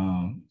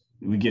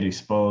 We get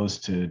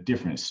exposed to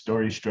different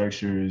story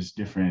structures,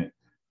 different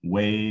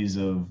ways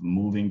of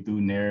moving through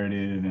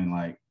narrative. And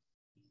like,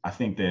 I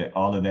think that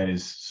all of that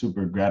is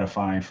super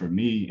gratifying for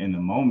me in the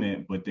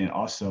moment, but then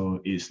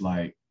also it's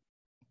like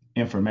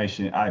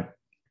information. I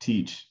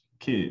teach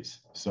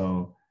kids,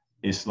 so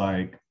it's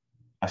like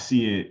I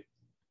see it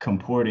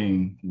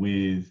comporting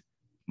with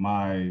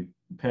my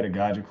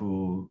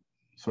pedagogical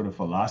sort of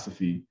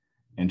philosophy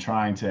and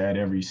trying to at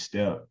every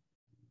step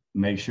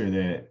make sure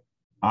that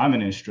I'm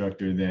an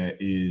instructor that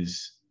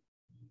is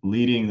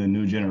leading the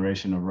new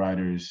generation of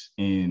writers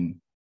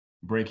in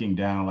breaking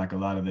down like a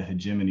lot of the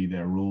hegemony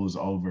that rules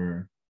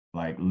over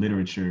like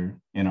literature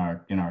in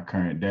our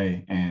current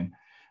day. And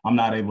I'm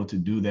not able to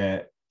do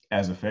that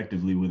as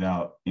effectively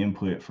without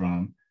input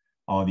from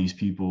all these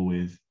people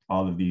with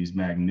all of these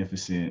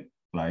magnificent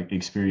like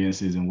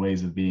experiences and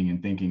ways of being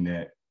and thinking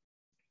that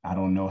I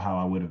don't know how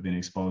I would have been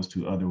exposed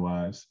to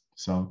otherwise.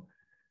 So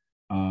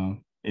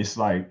it's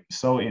like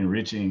so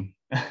enriching.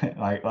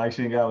 like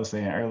Shingai was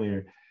saying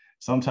earlier,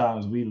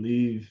 sometimes we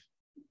leave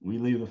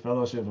the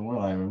fellowship and we're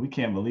like, we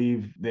can't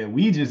believe that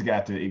we just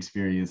got to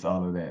experience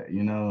all of that,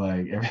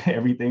 like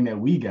everything that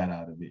we got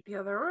out of it.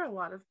 Yeah, there were a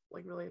lot of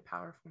like really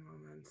powerful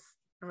moments.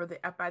 Remember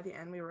by the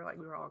end we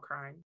were all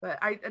crying. But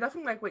I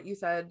definitely like what you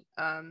said,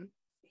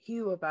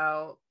 Hugh,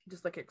 about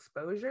just like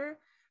exposure,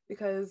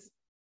 because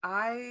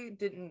I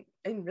didn't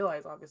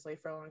realize obviously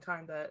for a long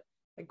time that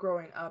like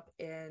growing up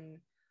in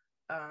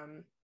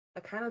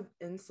a kind of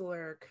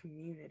insular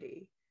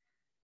community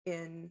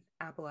in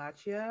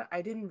Appalachia,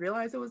 I didn't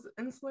realize it was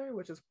insular,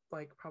 which is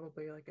like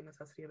probably like a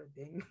necessity of it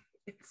being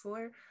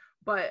insular.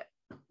 But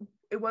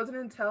it wasn't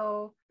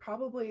until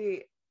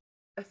probably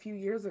a few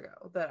years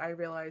ago that I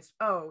realized,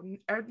 oh,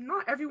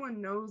 not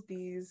everyone knows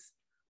these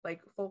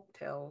like folk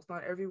tales.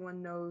 Not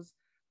everyone knows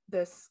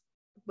this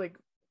like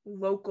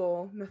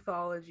local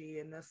mythology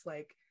and this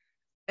like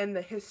and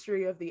the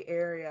history of the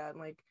area. And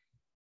like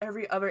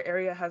every other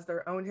area has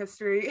their own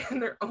history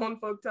and their own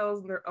folk tales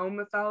and their own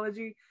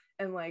mythology.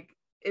 And like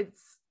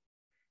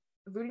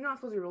Voodoo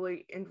Knots was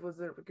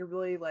a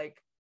really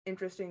like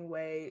interesting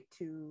way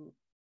to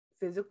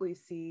physically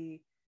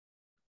see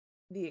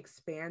the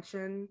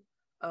expansion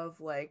of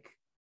like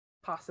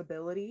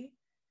possibility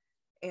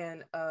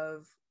and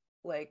of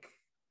like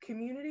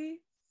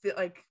community,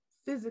 like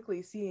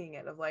physically seeing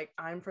it, of like,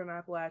 I'm from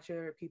Appalachia,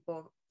 or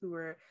people who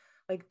were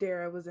like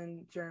Dara was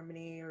in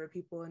Germany, or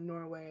people in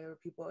Norway, or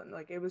people in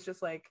like, it was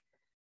just like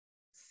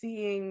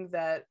seeing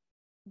that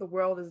the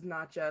world is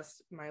not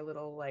just my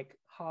little like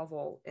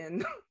hovel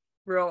in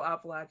rural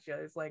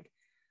Appalachia. It's like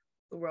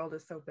the world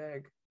is so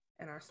big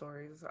and our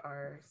stories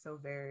are so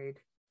varied.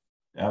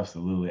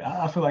 Absolutely.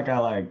 I feel like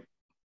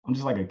I'm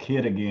just like a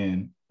kid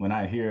again when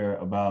I hear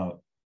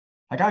about,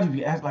 like, I'd just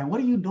be asked, like, what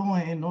are you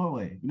doing in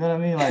Norway? You know what I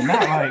mean? Like,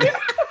 not like,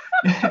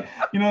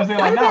 you know what I'm saying?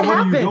 Like, not what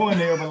are you doing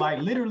there, but like,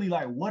 literally,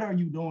 like, what are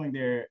you doing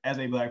there as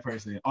a Black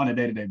person on a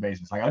day-to-day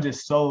basis? Like, I'm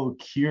just so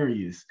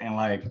curious. And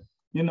like,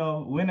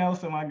 when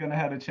else am I going to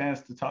have a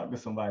chance to talk to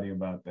somebody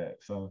about that?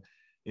 So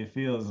it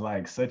feels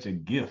like such a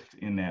gift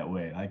in that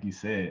way, like you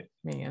said.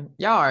 Man,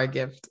 y'all are a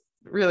gift.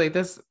 Really,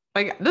 this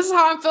is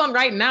how I'm feeling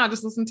right now.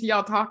 Just listen to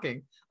y'all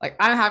talking. Like,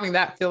 I'm having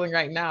that feeling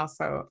right now.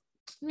 So,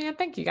 man,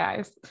 thank you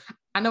guys.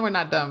 I know we're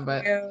not done,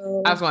 but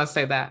I just want to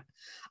say that.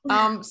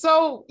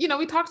 So,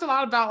 we talked a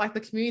lot about like the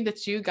community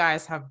that you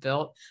guys have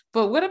built,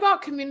 but what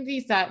about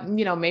communities that,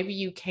 maybe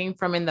you came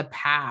from in the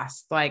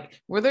past? Like,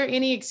 were there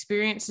any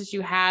experiences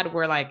you had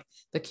where like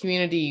the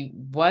community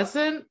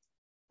wasn't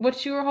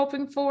what you were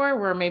hoping for,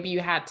 where maybe you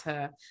had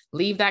to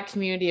leave that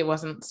community, it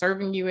wasn't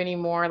serving you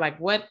anymore? Like,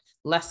 what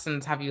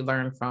lessons have you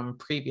learned from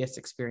previous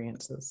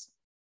experiences?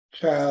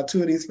 Child,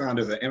 two of these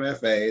founders are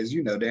MFAs,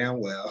 you know damn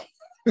well.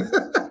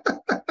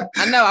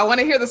 I know, I want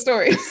to hear the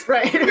stories.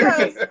 Right.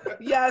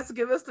 Yes,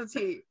 give us the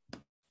tea.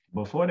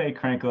 Before they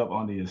crank up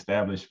on the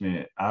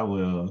establishment, I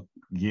will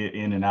get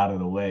in and out of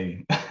the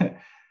way.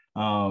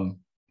 I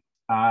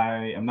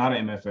am not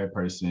an MFA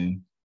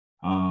person,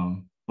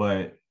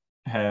 but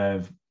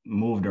have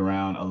moved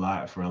around a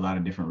lot for a lot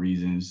of different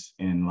reasons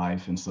in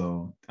life. And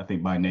so I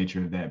think by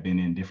nature of that, been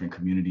in different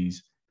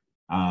communities,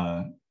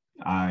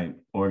 I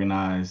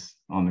organize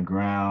on the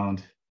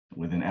ground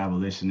with an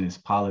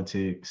abolitionist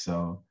politic.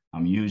 So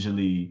I'm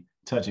usually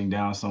touching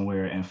down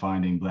somewhere and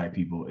finding Black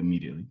people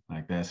immediately.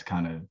 Like that's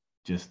kind of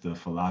just the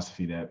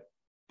philosophy that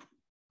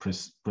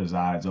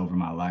presides over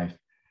my life.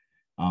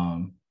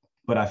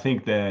 But I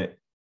think that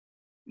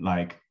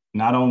like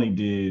not only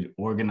did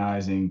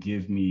organizing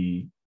give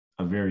me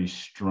a very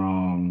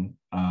strong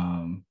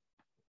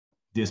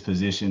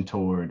disposition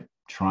toward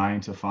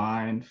trying to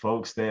find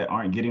folks that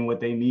aren't getting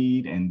what they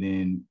need, and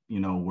then,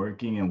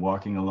 working and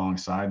walking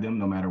alongside them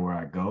no matter where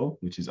I go,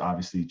 which is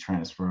obviously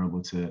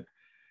transferable to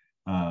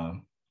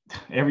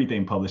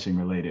everything publishing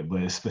related,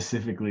 but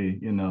specifically,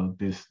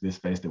 this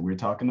space that we're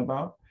talking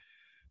about.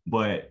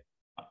 But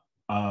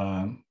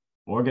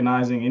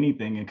organizing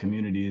anything in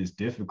community is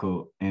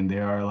difficult, and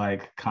there are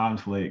like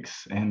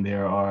conflicts, and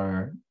there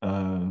are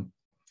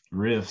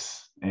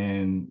rifts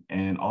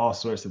and all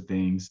sorts of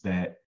things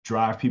that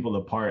drive people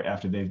apart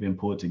after they've been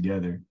pulled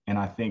together. And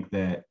I think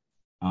that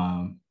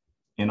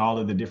in all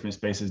of the different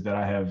spaces that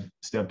I have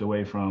stepped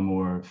away from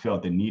or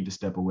felt the need to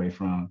step away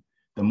from,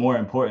 the more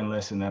important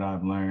lesson that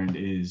I've learned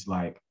is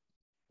like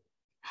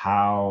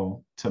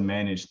how to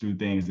manage through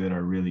things that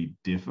are really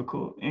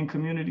difficult in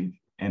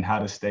community and how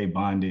to stay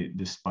bonded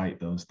despite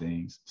those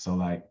things. So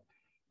like,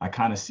 I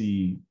kind of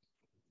see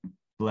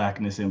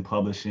Blackness in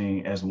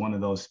publishing as one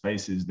of those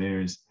spaces.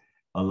 There's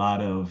a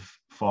lot of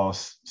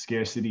false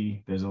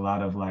scarcity. There's a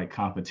lot of like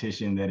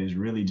competition that is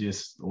really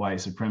just white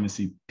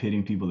supremacy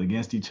pitting people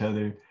against each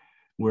other.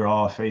 We're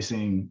all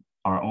facing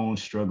our own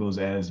struggles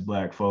as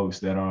Black folks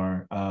that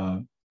are,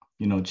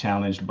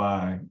 challenged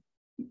by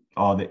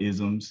all the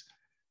isms.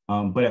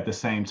 But at the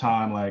same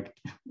time, like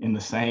in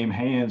the same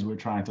hands, we're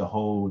trying to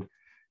hold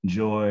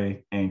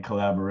joy and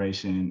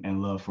collaboration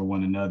and love for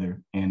one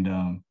another. And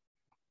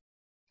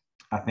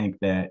I think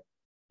that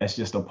that's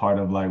just a part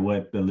of like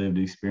what the lived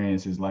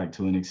experience is like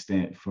to an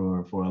extent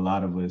for a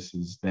lot of us,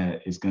 is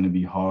that it's going to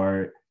be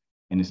hard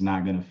and it's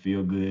not going to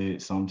feel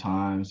good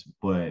sometimes,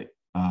 but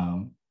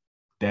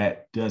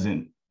that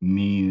doesn't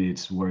mean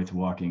it's worth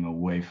walking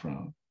away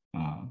from.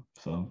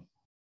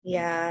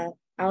 Yeah,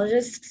 I'll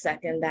just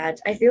second that.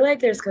 I feel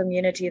like there's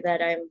community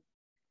that I'm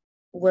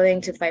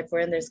willing to fight for,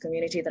 and there's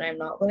community that I'm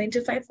not willing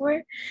to fight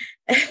for.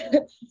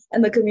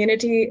 And the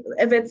community,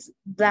 if it's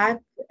Black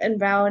and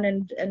brown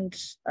and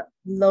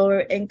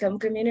lower income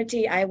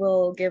community, I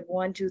will give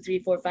 1, 2, 3,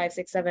 4, 5,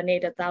 6, 7,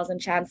 8, 1,000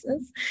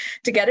 chances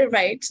to get it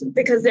right,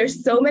 because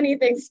there's so many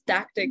things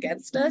stacked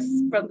against us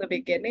from the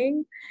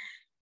beginning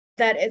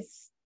that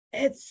it's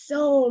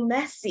so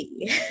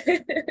messy.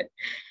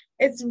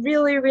 It's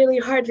really, really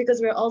hard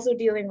because we're also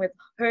dealing with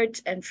hurt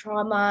and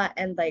trauma,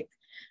 and like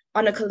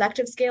on a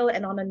collective scale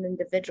and on an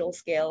individual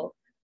scale.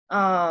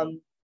 And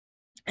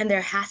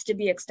there has to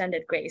be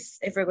extended grace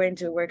if we're going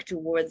to work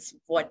towards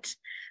what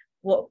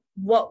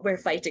we're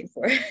fighting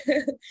for,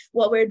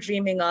 what we're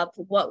dreaming up,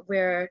 what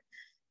we're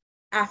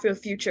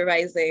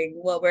Afrofuturizing,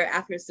 what we're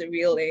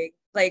Afro-surrealing.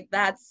 Like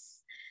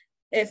that's,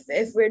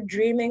 if we're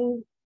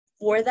dreaming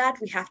for that,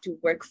 we have to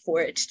work for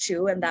it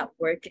too. And that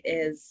work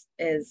is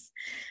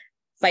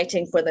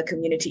fighting for the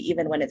community,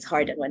 even when it's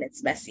hard and when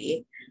it's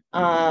messy.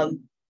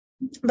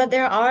 But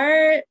there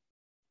are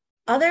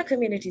other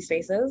community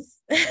spaces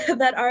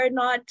that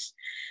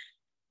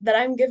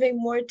I'm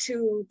giving more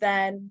to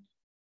than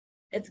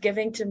it's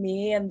giving to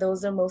me. And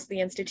those are mostly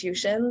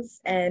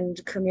institutions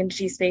and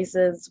community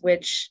spaces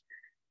which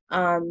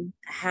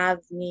have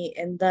me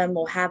in them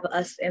or have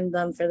us in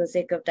them for the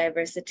sake of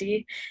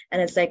diversity. And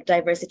it's like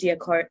diversity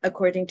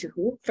according to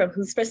who, from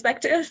whose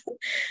perspective.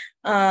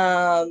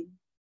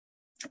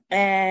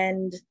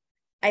 And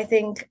I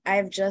think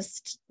I've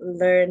just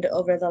learned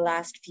over the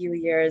last few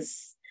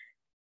years,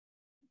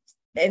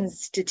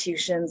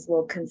 institutions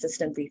will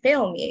consistently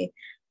fail me.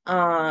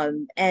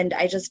 And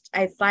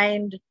I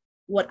find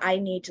what I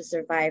need to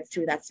survive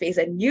through that space.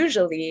 And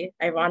usually,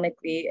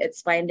 ironically,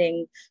 it's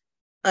finding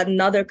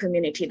another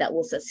community that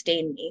will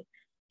sustain me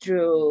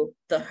through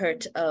the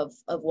hurt of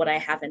what I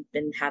haven't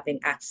been having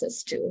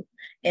access to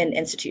in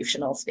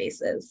institutional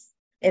spaces.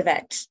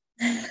 Yvette.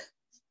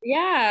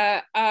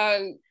 Yeah.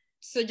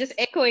 So just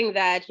echoing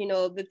that,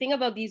 the thing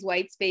about these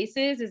white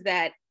spaces is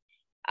that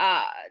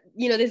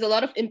there's a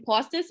lot of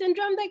imposter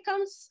syndrome that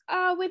comes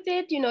with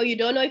it. You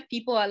don't know if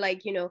people are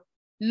like,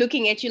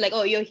 looking at you like,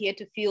 oh, you're here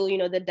to fill,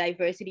 the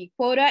diversity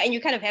quota. And you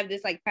kind of have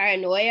this like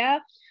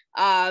paranoia.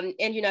 And,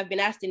 I've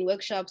been asked in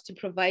workshops to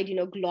provide,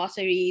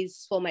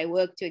 glossaries for my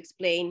work to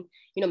explain,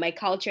 my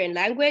culture and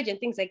language and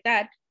things like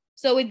that.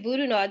 So with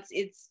Voodoo Knots,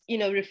 it's,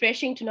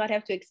 refreshing to not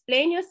have to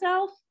explain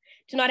yourself,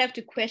 to not have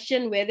to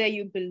question whether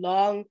you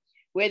belong,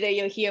 whether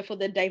you're here for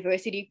the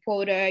diversity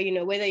quota,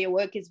 whether your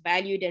work is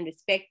valued and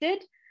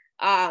respected.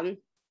 And,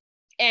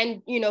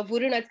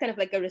 Voodoo Knots kind of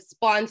like a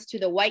response to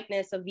the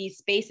whiteness of these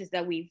spaces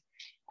that we've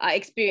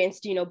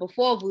experienced,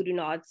 before Voodoo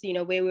Knots,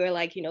 where we were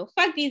like,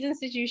 fuck these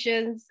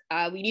institutions.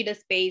 We need a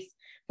space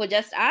for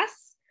just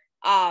us,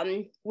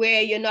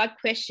 where you're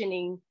not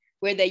questioning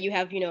whether you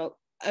have,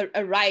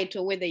 a right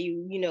or whether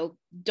you,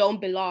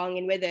 don't belong,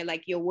 and whether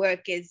like your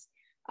work is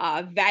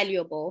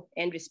valuable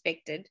and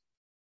respected.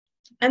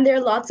 And there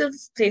are lots of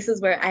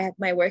places where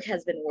my work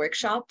has been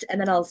workshopped, and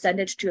then I'll send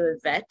it to a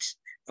vet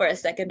for a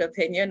second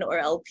opinion or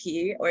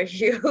LP or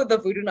the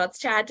Voodoo Knots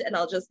chat, and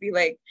I'll just be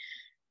like,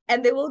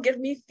 and they will give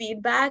me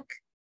feedback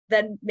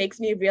that makes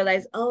me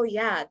realize, oh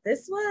yeah,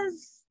 this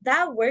was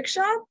that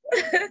workshop.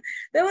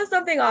 There was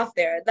something off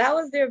there. That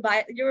was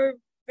your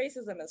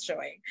racism is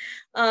showing.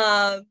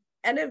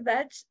 And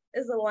Yvette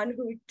is the one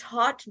who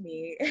taught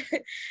me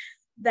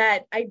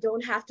that I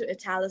don't have to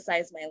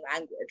italicize my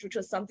language, which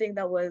was something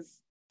that was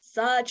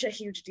such a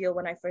huge deal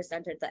when I first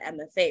entered the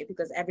MFA,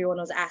 because everyone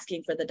was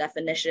asking for the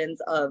definitions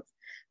of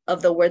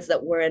the words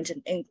that weren't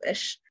in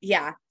English.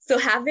 Yeah, so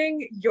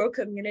having your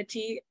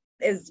community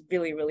is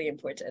really, really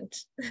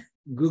important.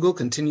 Google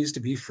continues to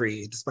be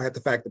free, despite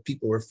the fact that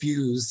people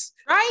refuse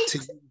to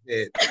use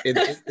it.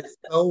 It's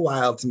so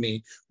wild to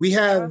me. We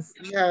have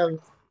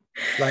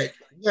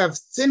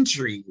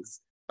centuries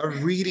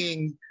of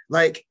reading,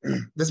 like,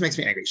 this makes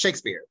me angry.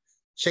 Shakespeare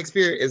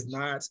is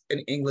not an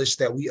English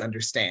that we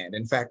understand.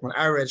 In fact, when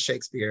I read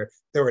Shakespeare,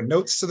 there were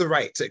notes to the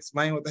right to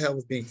explain what the hell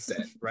was being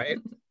said, right?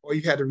 Or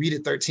you had to read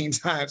it 13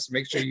 times to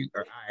make sure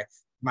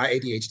my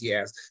ADHD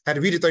ass had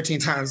to read it 13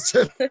 times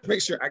to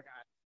make sure I got,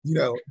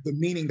 the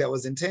meaning that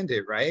was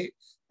intended, right?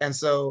 And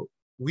so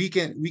we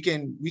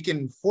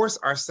can force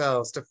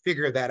ourselves to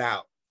figure that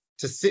out,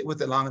 to sit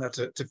with it long enough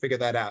to figure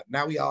that out.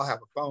 Now we all have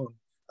a phone,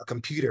 a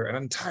computer, an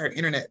entire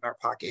internet in our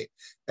pocket,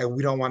 and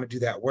we don't want to do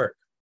that work.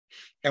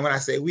 And when I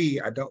say we,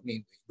 I don't mean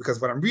we,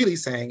 because what I'm really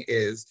saying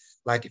is,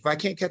 like, if I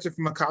can't catch it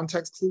from a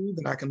context clue,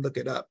 then I can look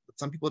it up. But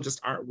some people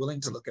just aren't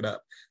willing to look it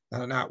up.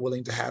 And are not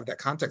willing to have that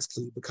context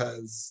clue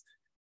because,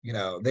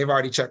 they've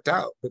already checked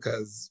out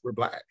because we're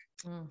Black.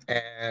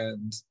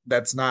 And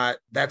that's not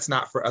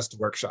for us to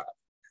workshop.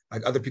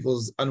 Like, other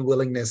people's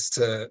unwillingness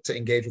to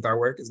engage with our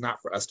work is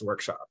not for us to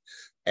workshop.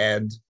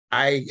 And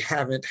I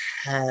haven't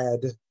had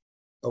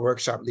a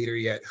workshop leader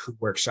yet who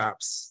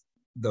workshops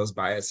those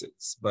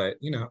biases, but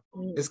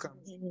it's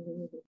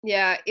coming.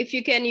 Yeah, if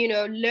you can,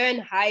 learn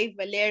High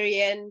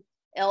Valerian,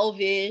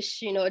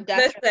 Elvish,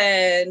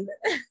 listen,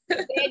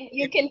 then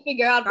you can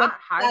figure out what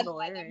High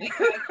Valerian.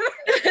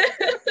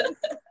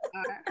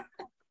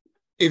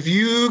 If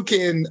you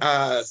can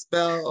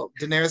spell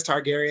Daenerys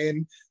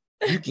Targaryen,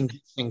 you can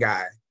get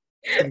Shingai.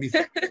 It's gonna be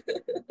fun.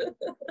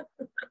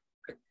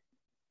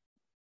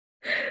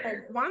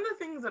 One of the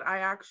things that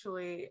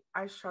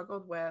I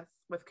struggled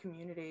with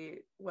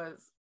community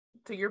was,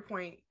 to your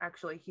point,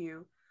 actually,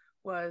 Hugh,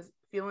 was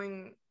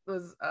believing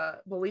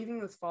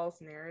this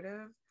false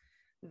narrative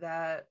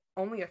that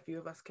only a few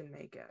of us can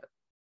make it.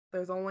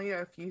 There's only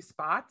a few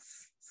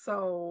spots.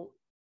 So,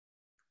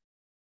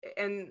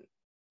 and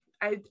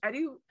it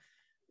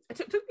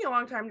took me a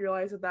long time to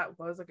realize that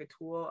was like a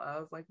tool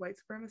of like white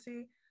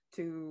supremacy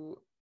so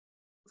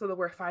that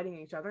we're fighting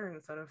each other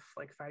instead of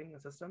like fighting the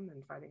system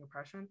and fighting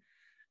oppression.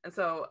 And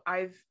so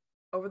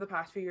over the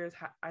past few years,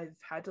 I've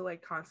had to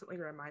like constantly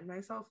remind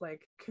myself,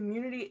 like,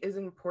 community is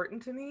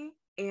important to me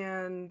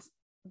and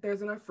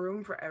there's enough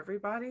room for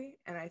everybody.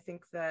 And I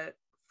think that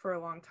for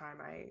a long time,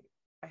 I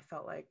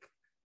felt like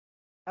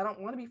I don't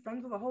want to be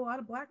friends with a whole lot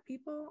of Black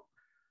people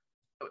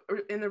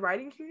in the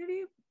writing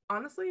community,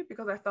 honestly,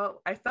 because I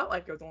felt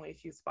like there was only a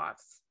few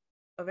spots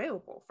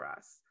available for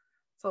us.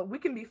 So we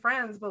can be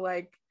friends, but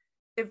like,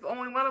 if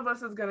only one of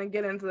us is going to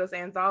get into this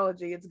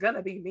anthology, it's going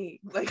to be me,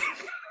 like,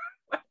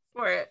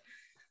 for it.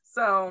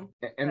 So,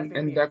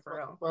 and that's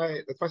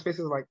why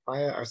spaces like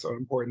FIYAH are so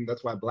important.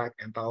 That's why Black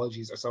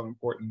anthologies are so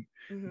important,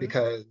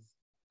 because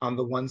on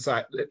the one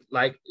side,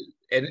 like,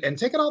 and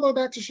take it all the way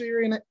back to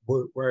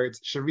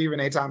Cherie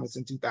Renee Thomas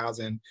in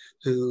 2000,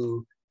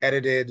 who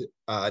edited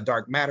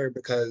Dark Matter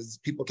because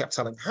people kept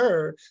telling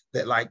her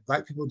that like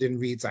Black people didn't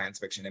read science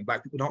fiction and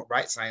Black people don't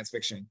write science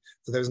fiction,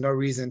 so there's no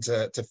reason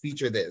to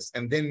feature this.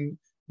 And then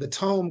the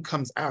tome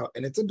comes out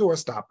and it's a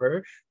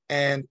doorstopper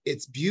and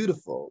it's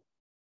beautiful.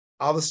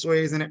 All the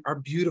stories in it are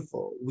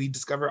beautiful. We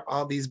discover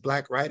all these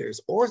Black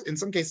writers, or in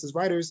some cases,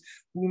 writers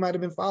who might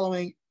have been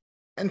following,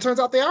 and turns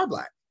out they are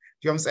Black.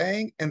 You know what I'm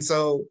saying? And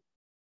so,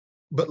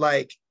 but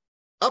like,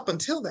 up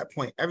until that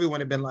point, everyone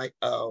had been like,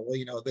 oh,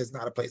 well, there's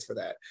not a place for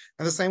that.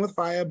 And the same with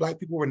FIYAH. Black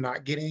people were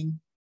not getting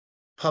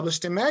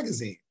published in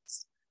magazines.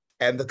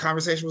 And the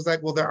conversation was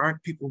like, well, there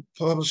aren't people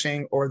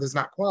publishing or there's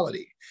not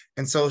quality.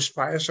 And so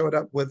Fire showed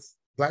up with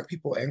Black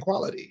people and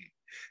quality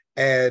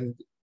and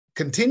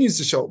continues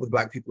to show up with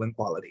Black people and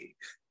quality.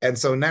 And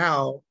so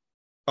now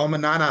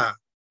Omanana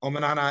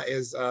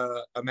is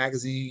a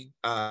magazine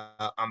on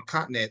the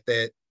continent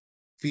that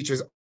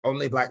features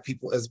only Black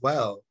people as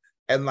well.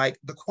 And like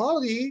the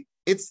quality,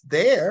 it's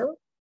there.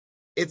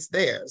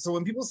 So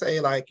when people say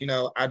like, you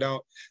know,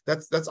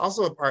 that's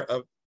also a part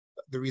of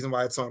the reason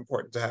why it's so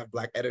important to have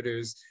Black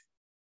editors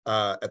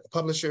at the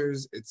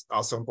publishers. It's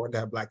also important to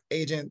have Black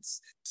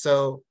agents.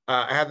 So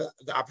I had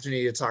the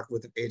opportunity to talk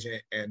with an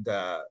agent, and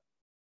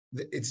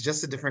it's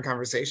just a different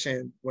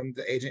conversation when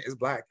the agent is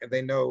Black and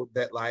they know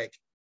that like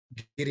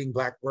getting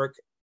Black work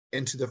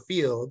into the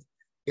field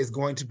is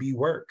going to be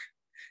work.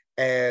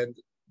 And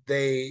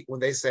when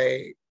they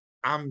say,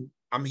 I'm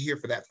here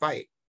for that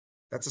fight,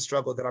 that's a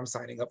struggle that I'm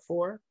signing up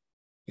for.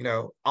 You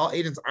know, all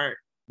agents aren't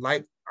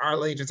like,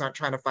 our agents aren't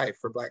trying to fight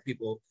for Black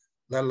people,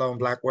 let alone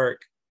Black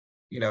work.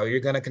 You know, you're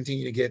going to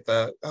continue to get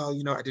I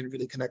didn't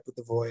really connect with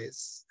the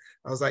voice.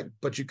 I was like,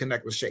 but you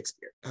connect with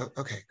Shakespeare. Oh,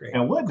 okay, great.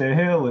 And what the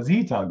hell was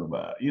he talking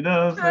about? You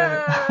know what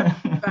I'm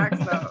saying? Facts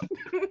though.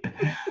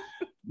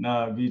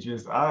 Nah,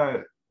 Beatrice,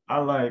 I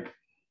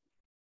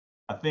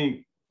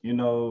think, you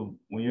know,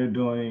 when you're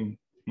doing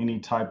any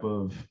type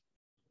of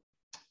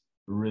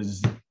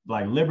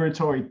like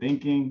liberatory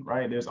thinking,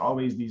 right? There's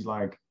always these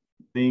like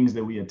things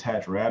that we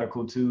attach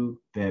radical to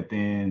that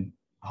then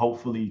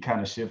hopefully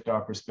kind of shift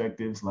our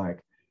perspectives, like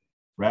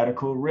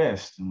radical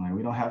rest, and like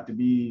we don't have to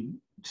be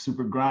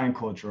super grind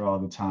culture all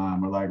the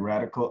time, or like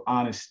radical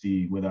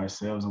honesty with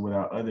ourselves and with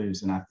our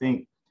others. And I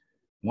think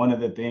one of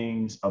the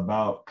things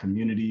about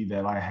community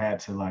that I had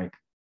to like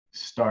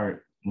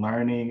start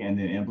learning and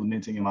then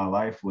implementing in my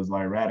life was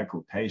like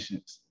radical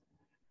patience.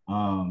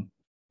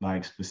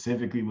 Like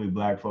specifically with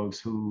Black folks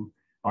who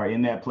are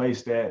in that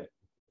place that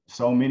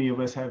so many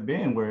of us have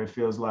been, where it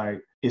feels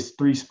like it's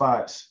 3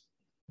 spots.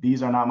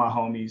 These are not my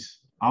homies.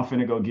 I'm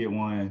finna go get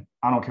one.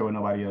 I don't care what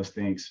nobody else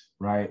thinks,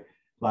 right?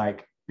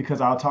 Like, because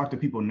I'll talk to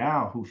people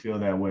now who feel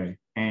that way.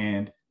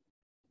 And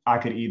I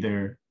could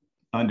either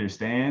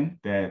understand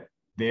that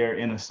they're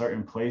in a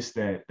certain place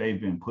that they've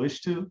been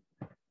pushed to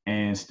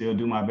and still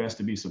do my best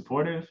to be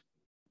supportive,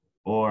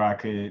 or I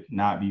could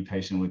not be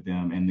patient with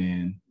them and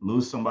then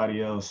lose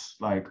somebody else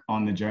like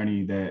on the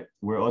journey that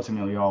we're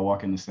ultimately all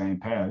walking the same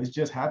path. It's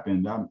just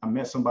happened. I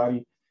met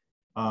somebody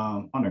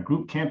on a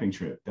group camping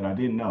trip that I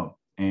didn't know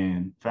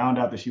and found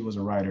out that she was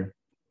a writer.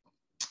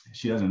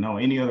 She doesn't know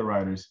any other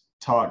writers.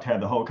 Talked, had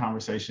the whole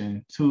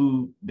conversation.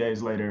 2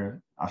 days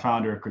later, I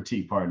found her a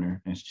critique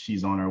partner and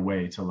she's on her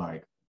way to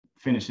like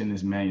finishing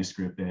this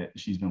manuscript that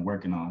she's been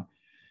working on.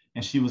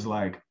 And she was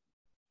like,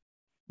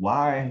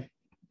 why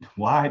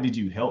did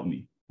you help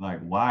me?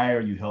 Like, why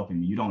are you helping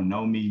me? You don't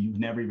know me. You've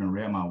never even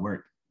read my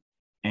work.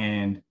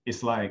 And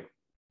it's like,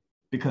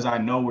 because I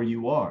know where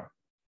you are.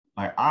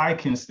 Like, I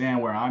can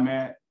stand where I'm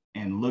at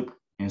and look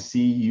and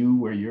see you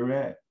where you're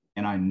at.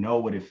 And I know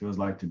what it feels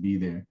like to be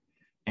there.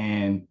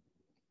 And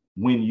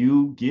when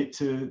you get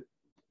to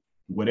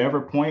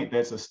whatever point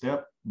that's a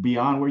step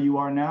beyond where you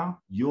are now,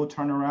 you'll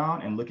turn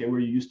around and look at where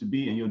you used to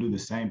be and you'll do the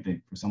same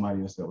thing for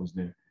somebody else that was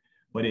there.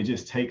 But it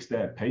just takes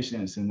that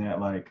patience and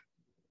that like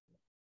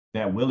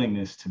that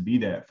willingness to be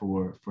that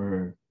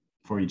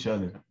for each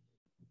other.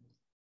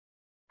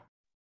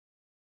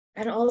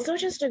 And also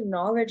just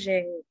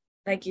acknowledging,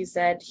 like you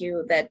said,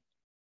 Hugh, that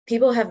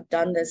people have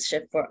done this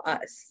shit for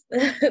us.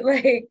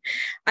 Like,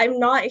 I'm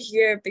not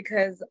here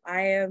because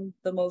I am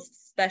the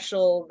most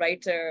special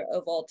writer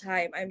of all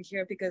time. I'm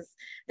here because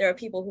there are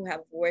people who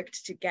have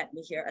worked to get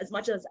me here, as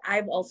much as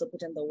I've also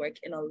put in the work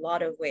in a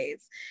lot of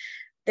ways.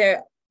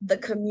 The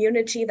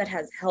community that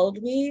has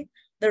held me,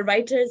 the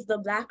writers, the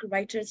Black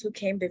writers who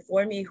came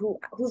before me,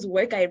 whose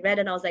work I read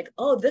and I was like,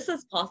 oh, this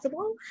is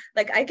possible?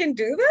 Like, I can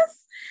do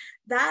this?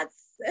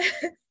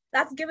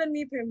 That's given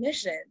me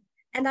permission.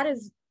 And that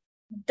is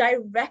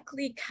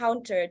directly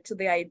counter to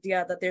the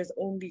idea that there's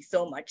only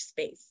so much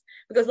space,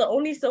 because the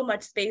only so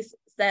much space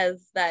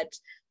says that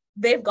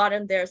they've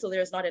gotten there, so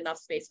there's not enough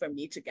space for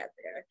me to get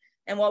there.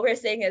 And what we're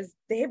saying is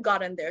they've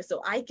gotten there,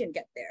 so I can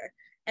get there.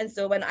 And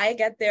so when I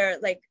get there,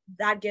 like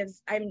that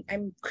gives, I'm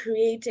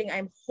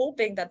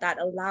hoping that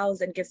allows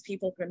and gives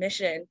people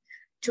permission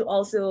to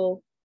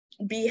also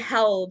be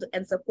held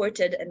and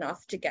supported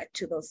enough to get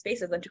to those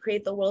spaces and to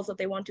create the worlds that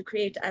they want to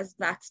create as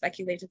Black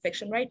speculative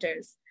fiction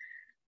writers.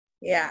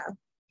 Yeah.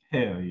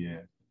 Hell yeah.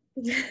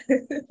 Yes.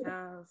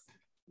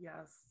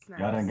 Nice.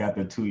 Y'all done got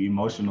the 2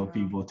 emotional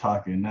people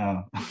talking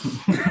now.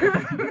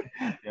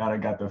 Y'all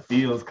done got the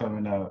feels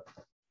coming out.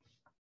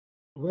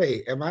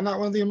 Wait, am I not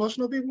one of the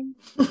emotional people?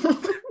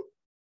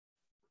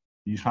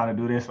 You trying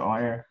to do this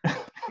on air?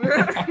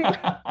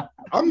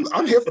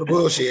 I'm here for the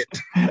bullshit.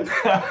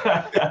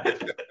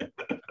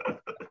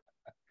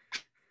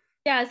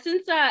 Yeah,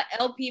 since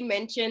LP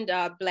mentioned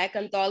Black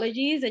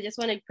anthologies, I just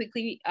wanted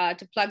quickly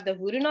to plug the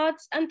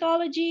Voodoo-Knauts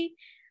anthology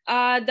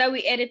that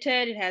we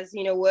edited. It has,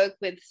 work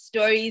with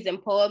stories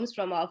and poems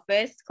from our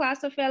first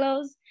class of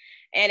fellows.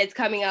 and it's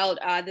coming out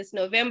this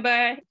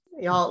November.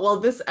 Y'all, well,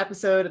 this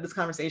episode of this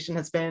conversation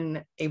has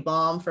been a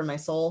balm for my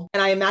soul.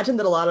 And I imagine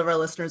that a lot of our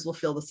listeners will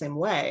feel the same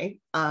way.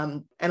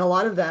 And a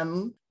lot of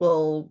them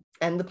will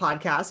end the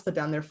podcast, put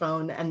down their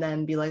phone, and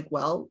then be like,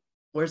 well,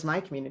 where's my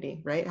community,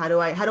 right? How do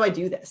I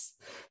do this?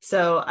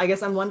 So I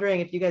guess I'm wondering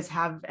if you guys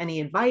have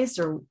any advice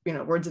or,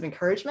 words of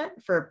encouragement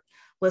for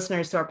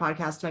listeners to our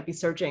podcast who might be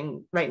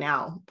searching right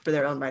now for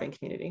their own writing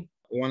community.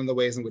 One of the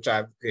ways in which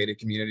I've created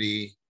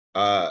community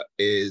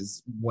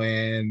is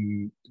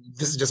when,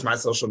 this is just my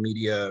social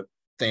media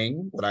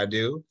thing, what I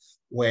do.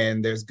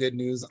 When there's good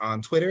news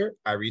on Twitter,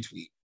 I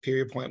retweet,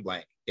 period, point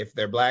blank. If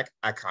they're Black,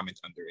 I comment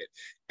under it.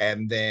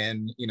 And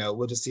then,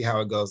 we'll just see how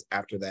it goes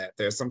after that.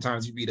 There's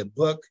sometimes you read a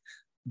book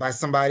by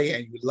somebody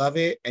and you love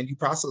it and you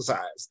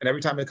proselytize. And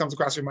every time it comes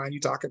across your mind, you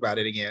talk about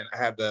it again. I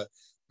had the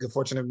good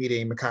fortune of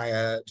meeting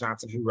Micaiah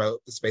Johnson, who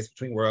wrote The Space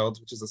Between Worlds,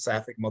 which is a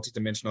sapphic,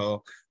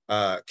 multidimensional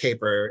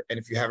caper. And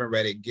if you haven't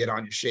read it, get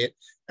on your shit.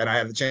 And I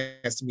had the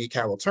chance to meet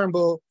Carol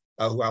Turnbull,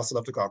 who I also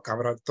love to call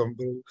Kamarad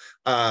Turnbull,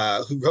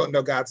 who wrote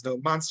No Gods, No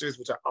Monsters,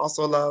 which I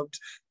also loved.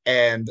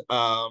 And,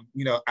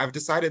 I've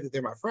decided that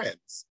they're my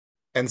friends.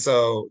 And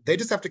so they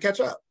just have to catch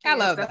up. I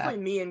love that.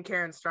 Definitely me and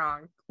Karen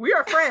Strong. We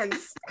are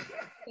friends.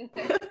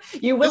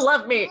 You will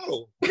love me.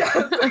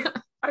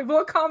 I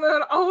will comment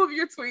on all of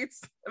your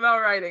tweets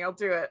about writing. I'll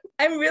do it.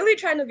 I'm really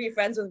trying to be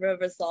friends with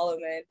River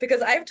Solomon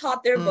because I've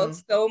taught their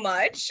books so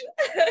much.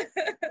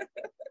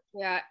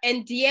 Yeah,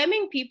 and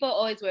DMing people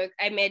always work.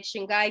 I met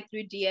Shingai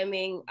through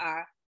DMing,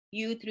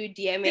 you through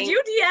DMing. Did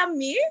you DM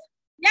me?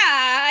 Yeah,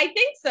 I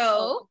think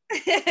so.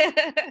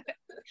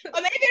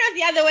 Or maybe it was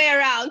the other way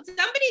around.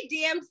 Somebody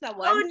DM'd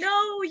someone. Oh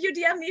no, you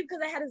DM'd me because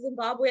I had a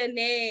Zimbabwean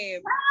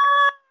name.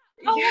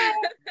 Oh. Yeah.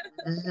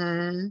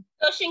 Mm-hmm.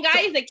 So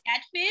Shingai is a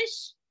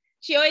catfish.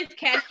 She always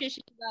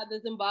catfishes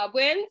the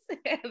Zimbabweans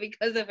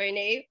because of her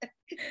name.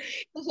 She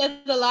has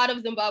a lot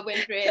of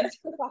Zimbabwean friends.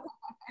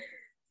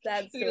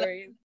 Sad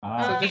stories.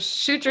 So just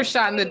shoot your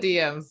shot in the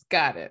DMs.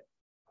 Got it.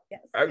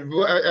 Yes.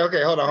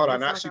 Okay, hold on.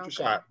 Not shoot your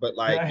shot, but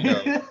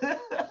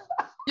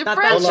Your Not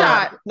friend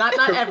that shot. Not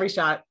every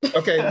shot.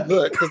 Okay,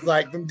 look, because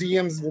them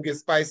DMs will get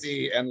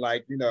spicy, and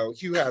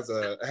Hugh has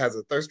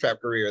a thirst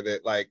trap career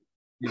that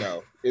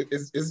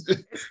It's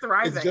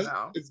thriving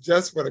though. It's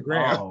just for the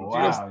gram. Oh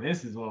wow,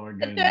 this is what we're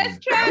gonna That's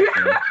do. true.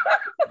 Okay.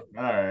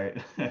 All right.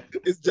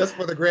 It's just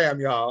for the gram,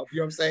 y'all.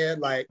 You know what I'm saying?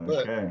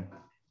 Look, Okay.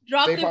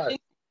 Drop Stay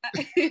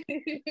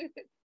it.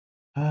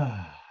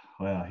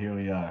 Well, here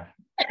we are.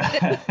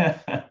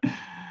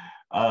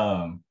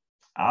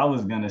 I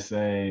was gonna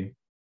say,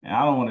 and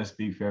I don't want to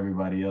speak for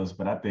everybody else,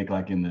 but I think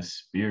in the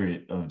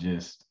spirit of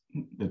just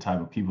the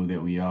type of people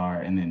that we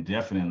are, and then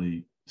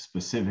definitely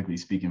specifically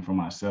speaking for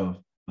myself,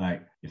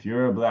 if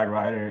you're a Black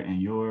writer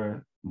and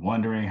you're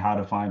wondering how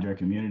to find your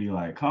community,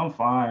 come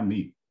find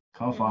me,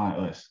 come find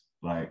us.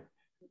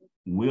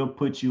 We'll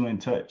put you in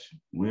touch.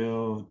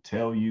 We'll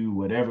tell you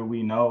whatever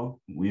we know.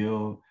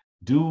 We'll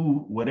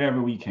do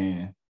whatever we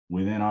can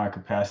within our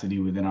capacity,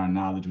 within our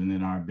knowledge,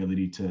 within our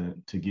ability to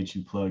get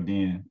you plugged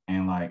in.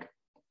 And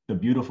the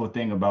beautiful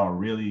thing about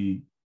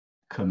really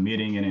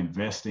committing and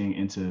investing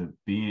into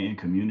being in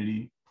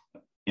community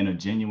in a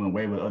genuine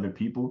way with other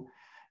people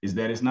is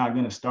that it's not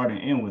going to start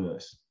and end with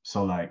us.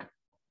 So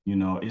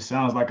it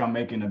sounds like I'm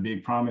making a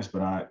big promise,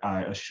 but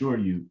I assure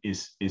you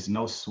it's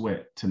no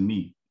sweat to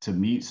me to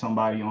meet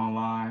somebody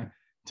online,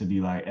 to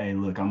be hey,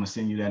 look, I'm gonna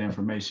send you that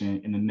information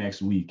in the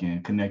next week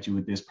and connect you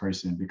with this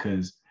person,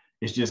 because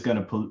it's just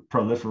gonna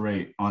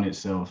proliferate on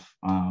itself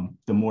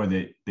the more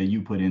that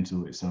you put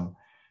into it. So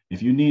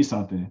if you need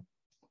something,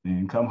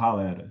 then come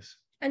holler at us.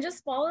 And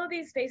just follow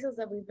these spaces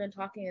that we've been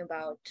talking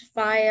about.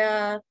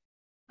 FIYA,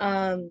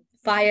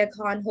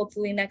 FIYACon,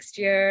 hopefully next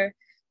year,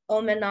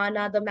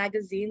 Omenana, the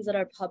magazines that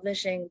are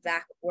publishing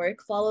Black work.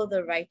 Follow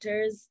the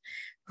writers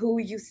who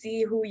you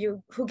see, who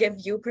give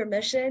you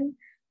permission,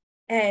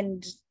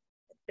 and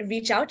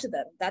reach out to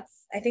them.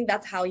 I think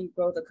that's how you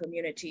grow the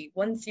community.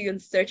 Once you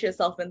insert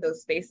yourself in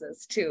those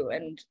spaces too,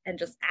 and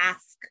just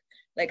ask,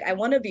 I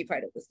want to be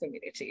part of this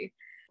community.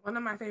 One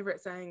of my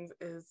favorite sayings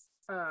is,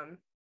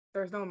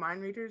 there's no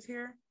mind readers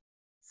here.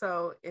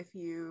 So if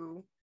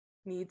you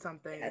need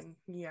something, yes,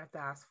 you have to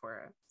ask for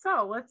it.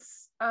 So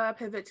let's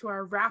pivot to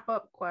our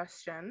wrap-up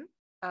question.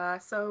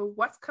 So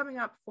what's coming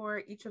up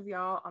for each of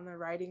y'all on the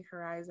writing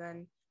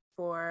horizon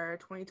for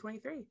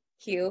 2023?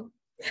 Hugh.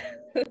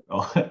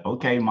 Oh,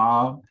 okay,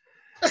 Mom.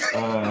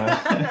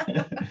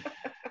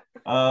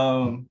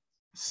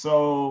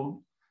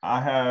 So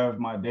I have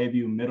my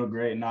debut middle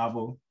grade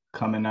novel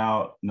coming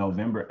out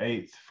November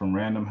 8th from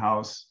Random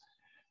House.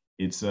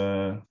 It's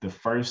the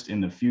first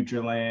in the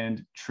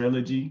Futureland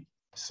trilogy.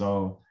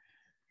 So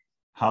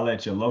holla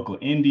at your local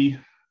indie.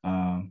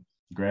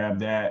 Grab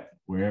that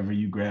wherever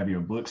you grab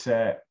your books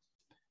at.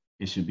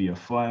 It should be a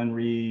fun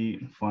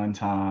read, fun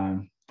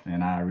time,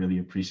 and I really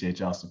appreciate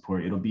y'all's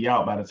support. It'll be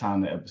out by the time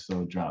the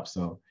episode drops.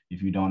 So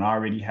if you don't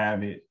already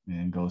have it,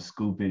 then go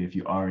scoop it. If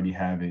you already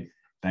have it,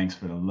 thanks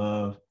for the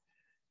love.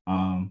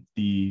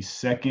 The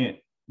second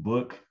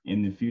book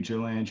in the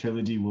Futureland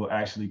trilogy will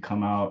actually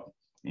come out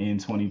in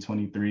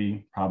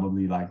 2023,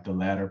 probably like the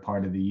latter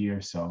part of the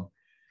year. So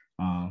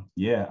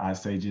yeah, I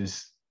say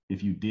just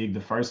if you dig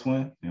the first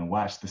one and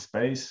watch the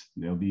space,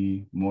 there'll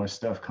be more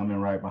stuff coming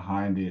right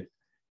behind it.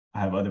 I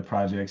have other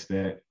projects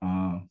that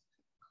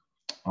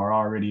are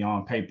already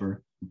on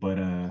paper, but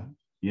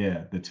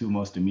yeah, the two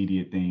most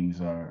immediate things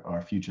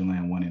are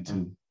Futureland 1 and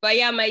 2. But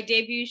yeah, my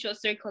debut short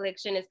story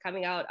collection is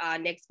coming out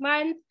next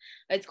month.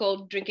 It's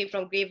called Drinking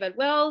from Graveyard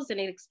Wells, and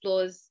it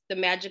explores the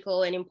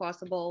magical and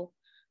impossible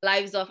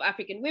lives of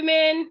African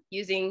women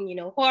using,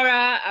 horror,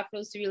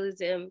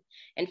 Afro-surrealism,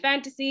 and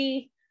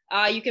fantasy.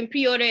 You can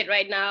pre-order it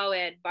right now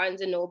at Barnes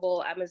 &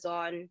 Noble,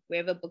 Amazon,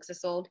 wherever books are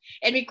sold,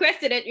 and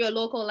request it at your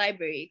local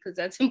library because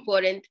that's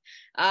important.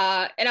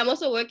 And I'm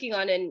also working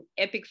on an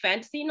epic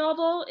fantasy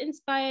novel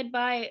inspired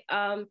by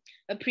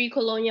a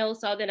pre-colonial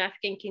Southern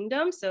African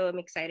kingdom. So I'm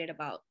excited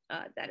about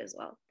that as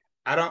well.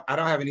 I don't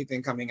have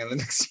anything coming in the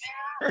next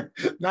year.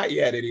 Not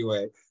yet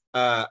anyway.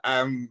 I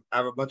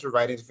have a bunch of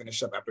writing to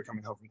finish up after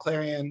coming home from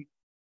Clarion.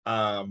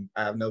 I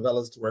have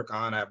novellas to work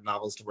on. I have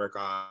novels to work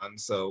on.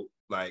 So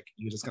like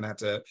you're just gonna have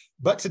to.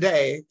 But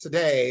today,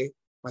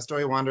 my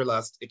story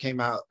Wanderlust, it came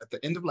out at the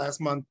end of last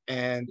month,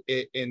 and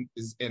it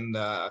is in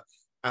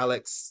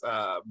Alex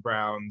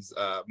Brown's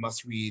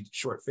must-read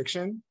short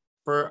fiction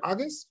for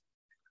August,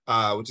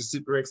 which is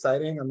super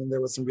exciting. I mean, there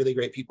was some really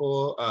great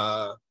people,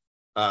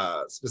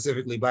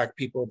 specifically Black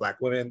people, Black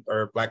women,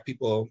 or Black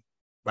people,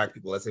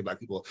 let's say Black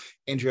people.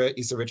 Indra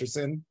Issa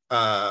Richardson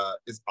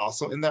is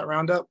also in that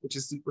roundup, which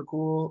is super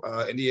cool.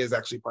 India is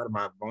actually part of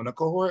my Bona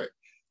cohort,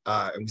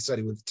 and we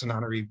study with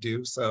Tananarive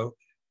Due. So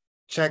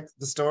check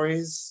the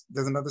stories.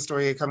 There's another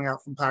story coming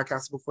out from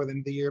Podcast before the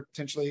end of the year,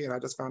 potentially, and I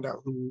just found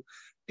out who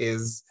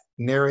is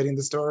narrating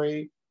the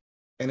story,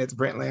 and it's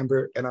Brent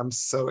Lambert, and I'm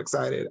so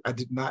excited. I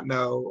did not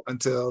know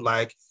until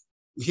like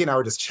he and I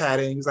were just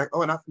chatting. He's like,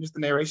 oh, and I finished the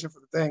narration for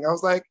the thing. I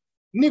was like,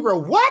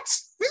 Negro, what?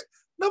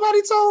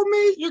 Nobody told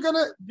me you're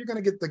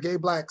gonna get the gay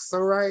Black so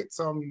right.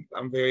 So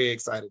I'm very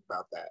excited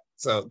about that.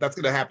 So that's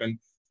gonna happen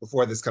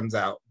before this comes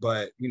out.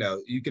 But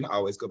you can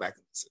always go back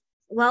and listen.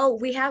 Well,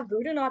 we have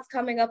Voodoo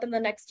coming up in the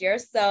next year,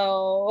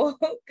 so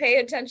pay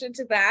attention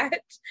to that.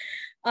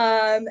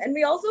 And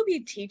we also be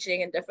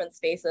teaching in different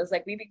spaces.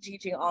 Like we be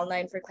teaching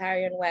online for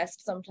Clarion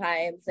West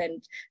sometimes,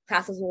 and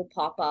classes will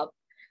pop up.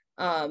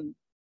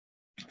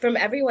 From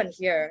everyone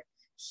here,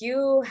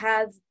 Hugh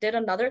did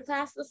another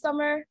class this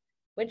summer,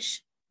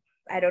 which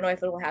I don't know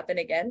if it will happen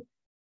again.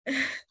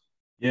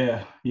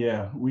 Yeah,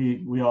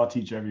 we all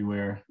teach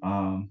everywhere.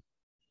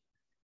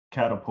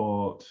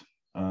 Catapult,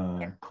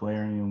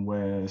 Clarion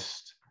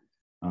West.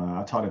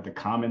 I taught at the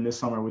Common this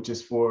summer, which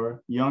is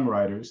for young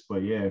writers.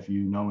 But yeah, if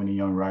you know any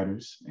young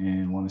writers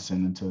and want to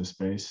send them to a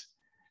space,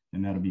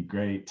 then that'll be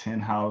great. Tin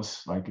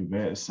House, like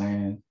Yvette is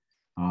saying.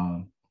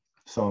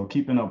 So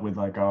keeping up with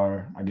like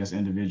our, I guess,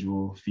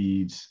 individual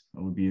feeds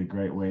would be a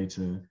great way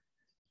to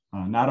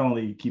not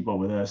only keep up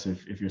with us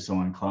if you're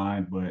so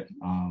inclined, but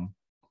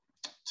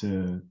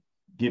to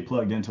get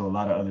plugged into a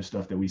lot of other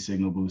stuff that we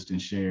signal boost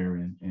and share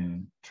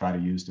and try to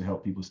use to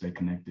help people stay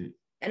connected.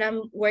 And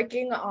I'm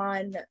working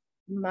on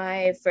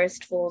my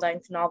first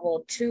full-length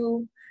novel,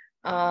 too,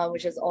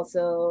 which is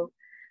also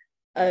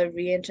a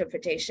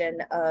reinterpretation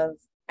of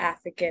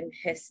African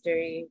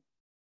history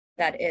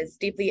that is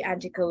deeply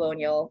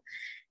anti-colonial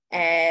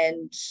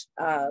and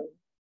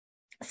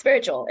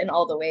spiritual in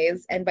all the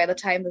ways. And by the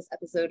time this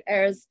episode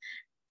airs,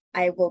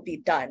 I will be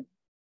done.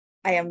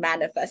 I am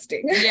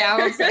manifesting. Yeah,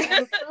 I was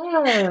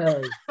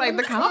like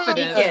the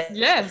confidence.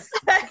 Yes.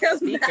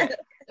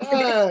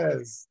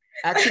 Yes.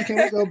 Actually, can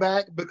we go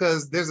back?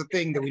 Because there's a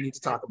thing that we need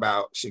to talk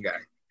about, Shingai.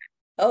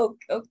 Oh,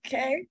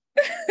 okay.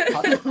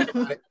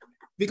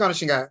 Speak on it,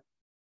 Shingai.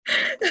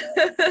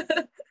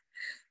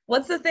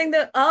 What's the thing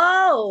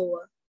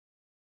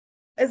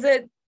is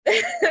it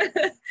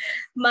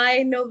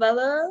my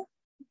novella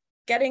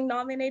getting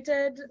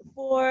nominated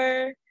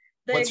for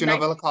the What's your Ignite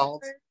novella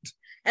called?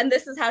 And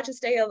This Is How to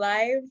Stay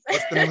Alive.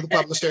 What's the name of the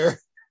publisher?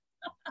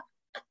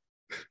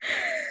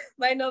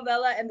 My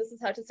novella, And This Is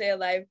How to Stay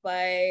Alive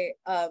by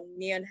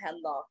Neon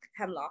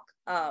Hemlock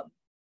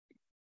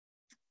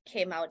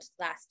came out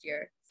last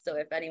year. So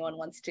if anyone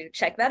wants to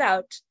check that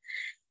out.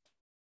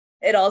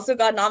 It also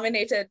got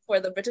nominated for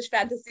the British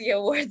Fantasy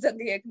Awards and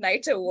the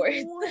Ignite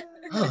Awards.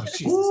 Oh,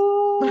 Jesus.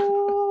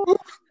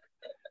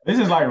 This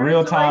is like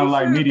real time,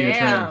 like media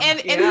training. And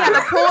he had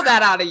to pull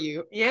that out of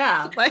you.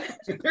 Yeah. Like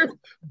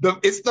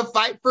it's the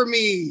fight for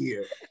me.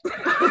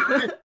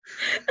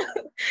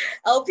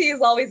 LP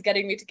is always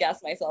getting me to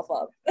gas myself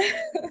up.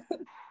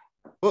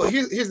 Well,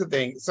 here's the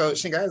thing. So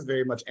Shingai is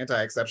very much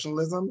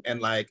anti-exceptionalism,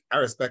 and like I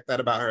respect that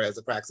about her as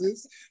a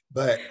praxis.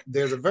 But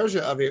there's a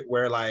version of it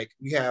where like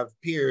we have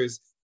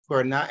peers who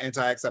are not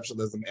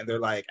anti-exceptionalism and they're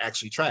like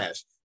actually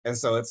trash. And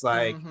so it's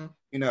like,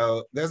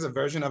 there's a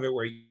version of it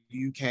where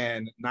you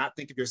can not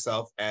think of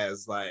yourself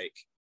as like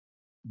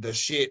the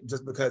shit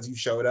just because you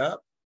showed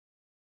up,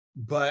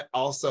 but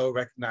also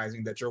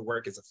recognizing that your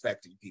work is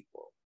affecting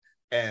people.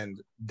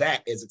 And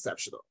that is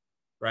exceptional,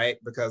 right?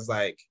 Because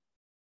like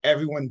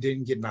everyone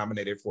didn't get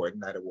nominated for a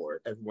Ignite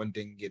Award. Everyone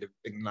didn't get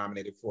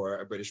nominated for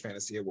a British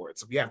Fantasy Award.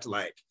 So we have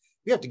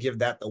to give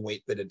that the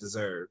weight that it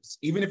deserves.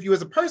 Even if you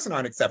as a person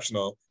aren't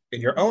exceptional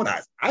in your own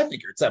eyes. I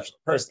think you're exceptional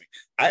personally.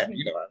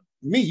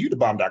 You the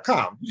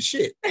bomb.com, you the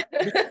shit.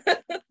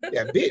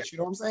 Yeah, bitch, you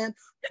know what I'm saying?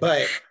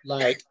 But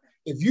like,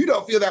 if you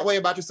don't feel that way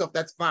about yourself,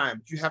 that's fine.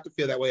 But you have to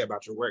feel that way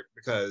about your work,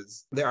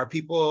 because there are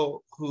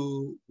people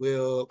who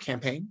will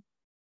campaign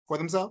for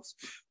themselves.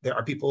 There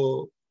are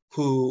people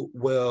who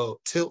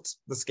will tilt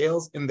the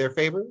scales in their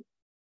favor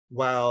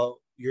while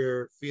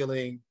you're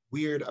feeling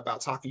weird about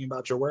talking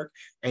about your work,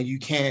 and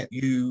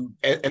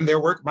and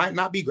their work might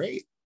not be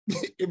great.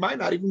 It might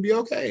not even be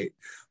okay,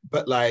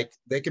 but like,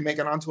 they can make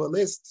it onto a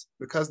list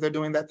because they're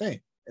doing that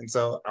thing. And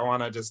so I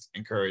want to just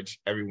encourage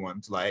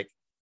everyone to, like,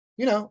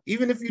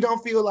 even if you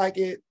don't feel like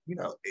it,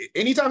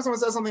 anytime someone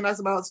says something nice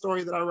about a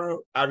story that I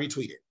wrote, I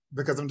retweet it,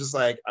 because I'm just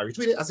like, I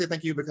retweet it. I say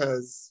thank you,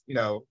 because,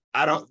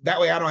 that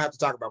way I don't have to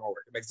talk about my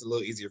work. It makes it a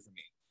little easier for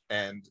me.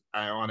 And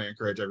I want to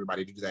encourage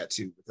everybody to do that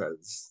too,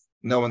 because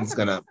no one's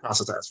going to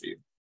proselytize for you.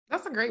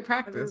 That's a great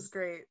practice. That is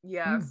great.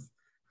 Yes.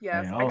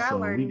 Yes. And I got to also,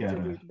 learn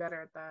to be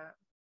better at that.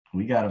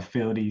 We got to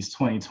fill these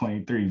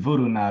 2023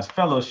 Voodoo Knots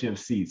fellowship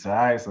seats. All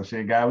right. So,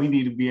 shit, guy, we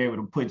need to be able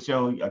to put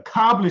your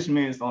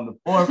accomplishments on the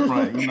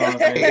forefront. You know what I'm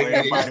saying? So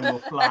everybody will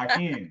flock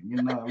in.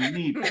 We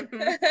need it.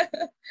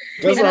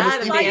 Between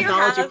that and the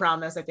anthology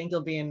promise, I think you'll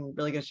be in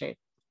really good shape.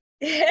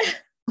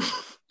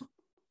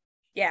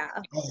 Yeah.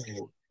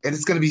 Oh, and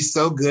it's going to be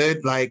so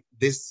good. Like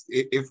this,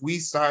 if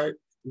we've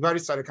already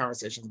started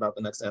conversations about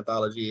the next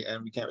anthology,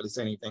 and we can't really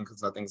say anything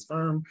because nothing's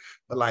firm.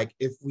 But like,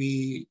 if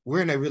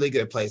we're in a really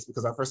good place,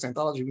 because our first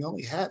anthology, we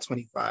only had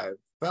 25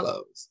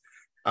 fellows.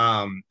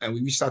 And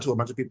we reached out to a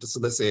bunch of people to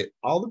solicit.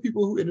 All the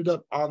people who ended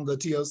up on the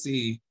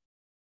TOC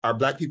are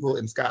Black people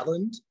in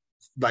Scotland,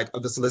 like,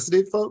 of the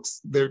solicited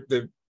folks. They're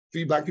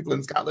 3 Black people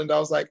in Scotland. I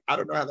was like, I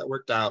don't know how that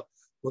worked out.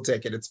 We'll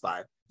take it. It's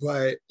fine.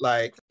 But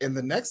like, in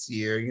the next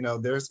year,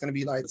 there's going to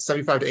be like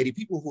 75 to 80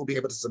 people who will be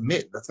able to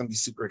submit. That's going to be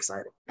super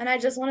exciting. And I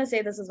just want to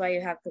say, this is why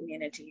you have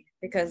community,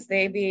 because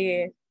they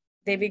be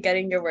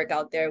getting your work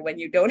out there when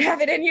you don't have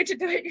it in you to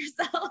do it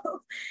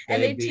yourself.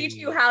 And they teach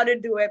you how to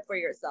do it for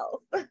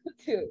yourself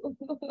too.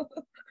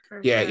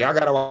 Yeah, y'all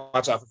got to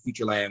watch out for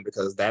Futureland,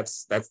 because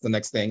that's the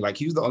next thing. Like,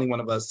 he was the only one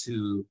of us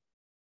who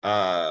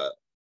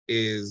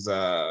is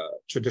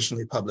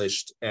traditionally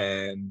published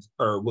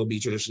or will be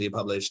traditionally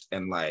published,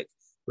 and like,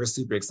 we're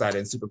super excited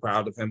and super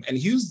proud of him. And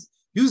Hugh's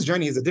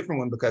journey is a different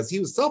one, because he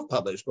was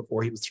self-published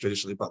before he was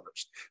traditionally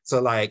published.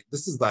 So like,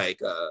 this is like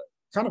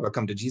kind of a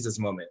come to Jesus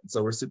moment.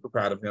 So we're super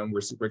proud of him.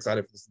 We're super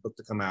excited for this book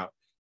to come out,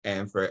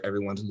 and for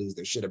everyone to lose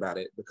their shit about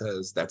it,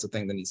 because that's a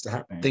thing that needs to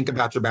happen. Think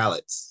about your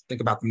ballots.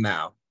 Think about them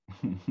now.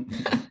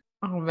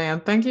 Oh man,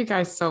 thank you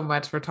guys so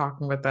much for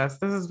talking with us.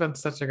 This has been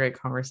such a great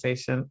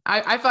conversation.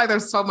 I feel like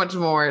there's so much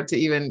more to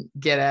even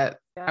get at.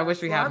 Yeah, I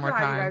wish we had more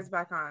time. Have you guys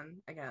back on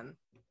again.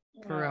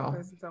 For real.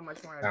 There's so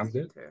much more. Sounds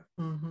good. Too.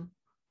 Mm-hmm.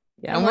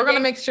 Yeah, and we're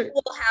gonna make sure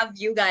we'll have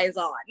you guys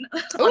on.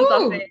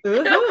 Okay,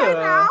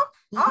 now.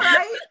 All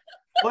right.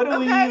 What do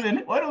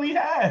we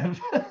have?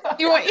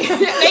 You want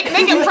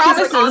making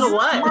promises on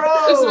what? Bro.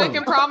 Just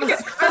making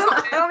promises.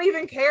 I don't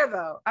even care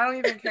though. I don't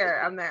even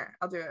care. I'm there.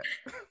 I'll do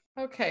it.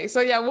 Okay,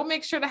 so yeah, we'll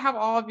make sure to have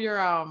all of your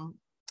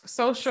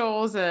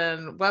socials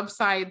and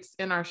websites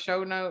in our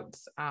show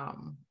notes.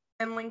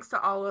 And links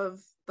to all of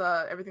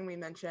everything we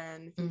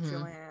mentioned,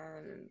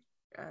 Futureland,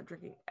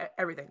 drinking,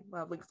 everything.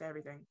 We'll have links to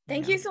everything.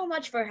 Thank you so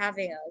much for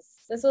having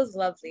us. This was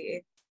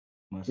lovely.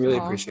 Really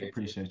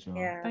appreciate y'all.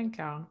 Yeah. Thank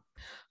y'all.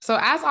 So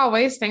as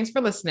always, thanks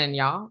for listening,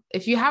 y'all.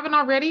 If you haven't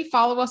already,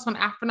 follow us on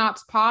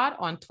Afronauts Pod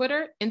on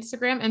Twitter,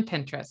 Instagram, and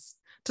Pinterest.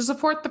 To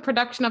support the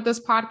production of this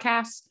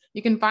podcast,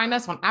 you can find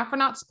us on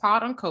Afronauts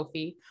Pod on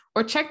Ko-fi,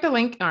 or check the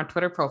link in our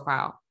Twitter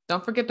profile.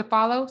 Don't forget to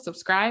follow,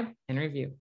 subscribe, and review.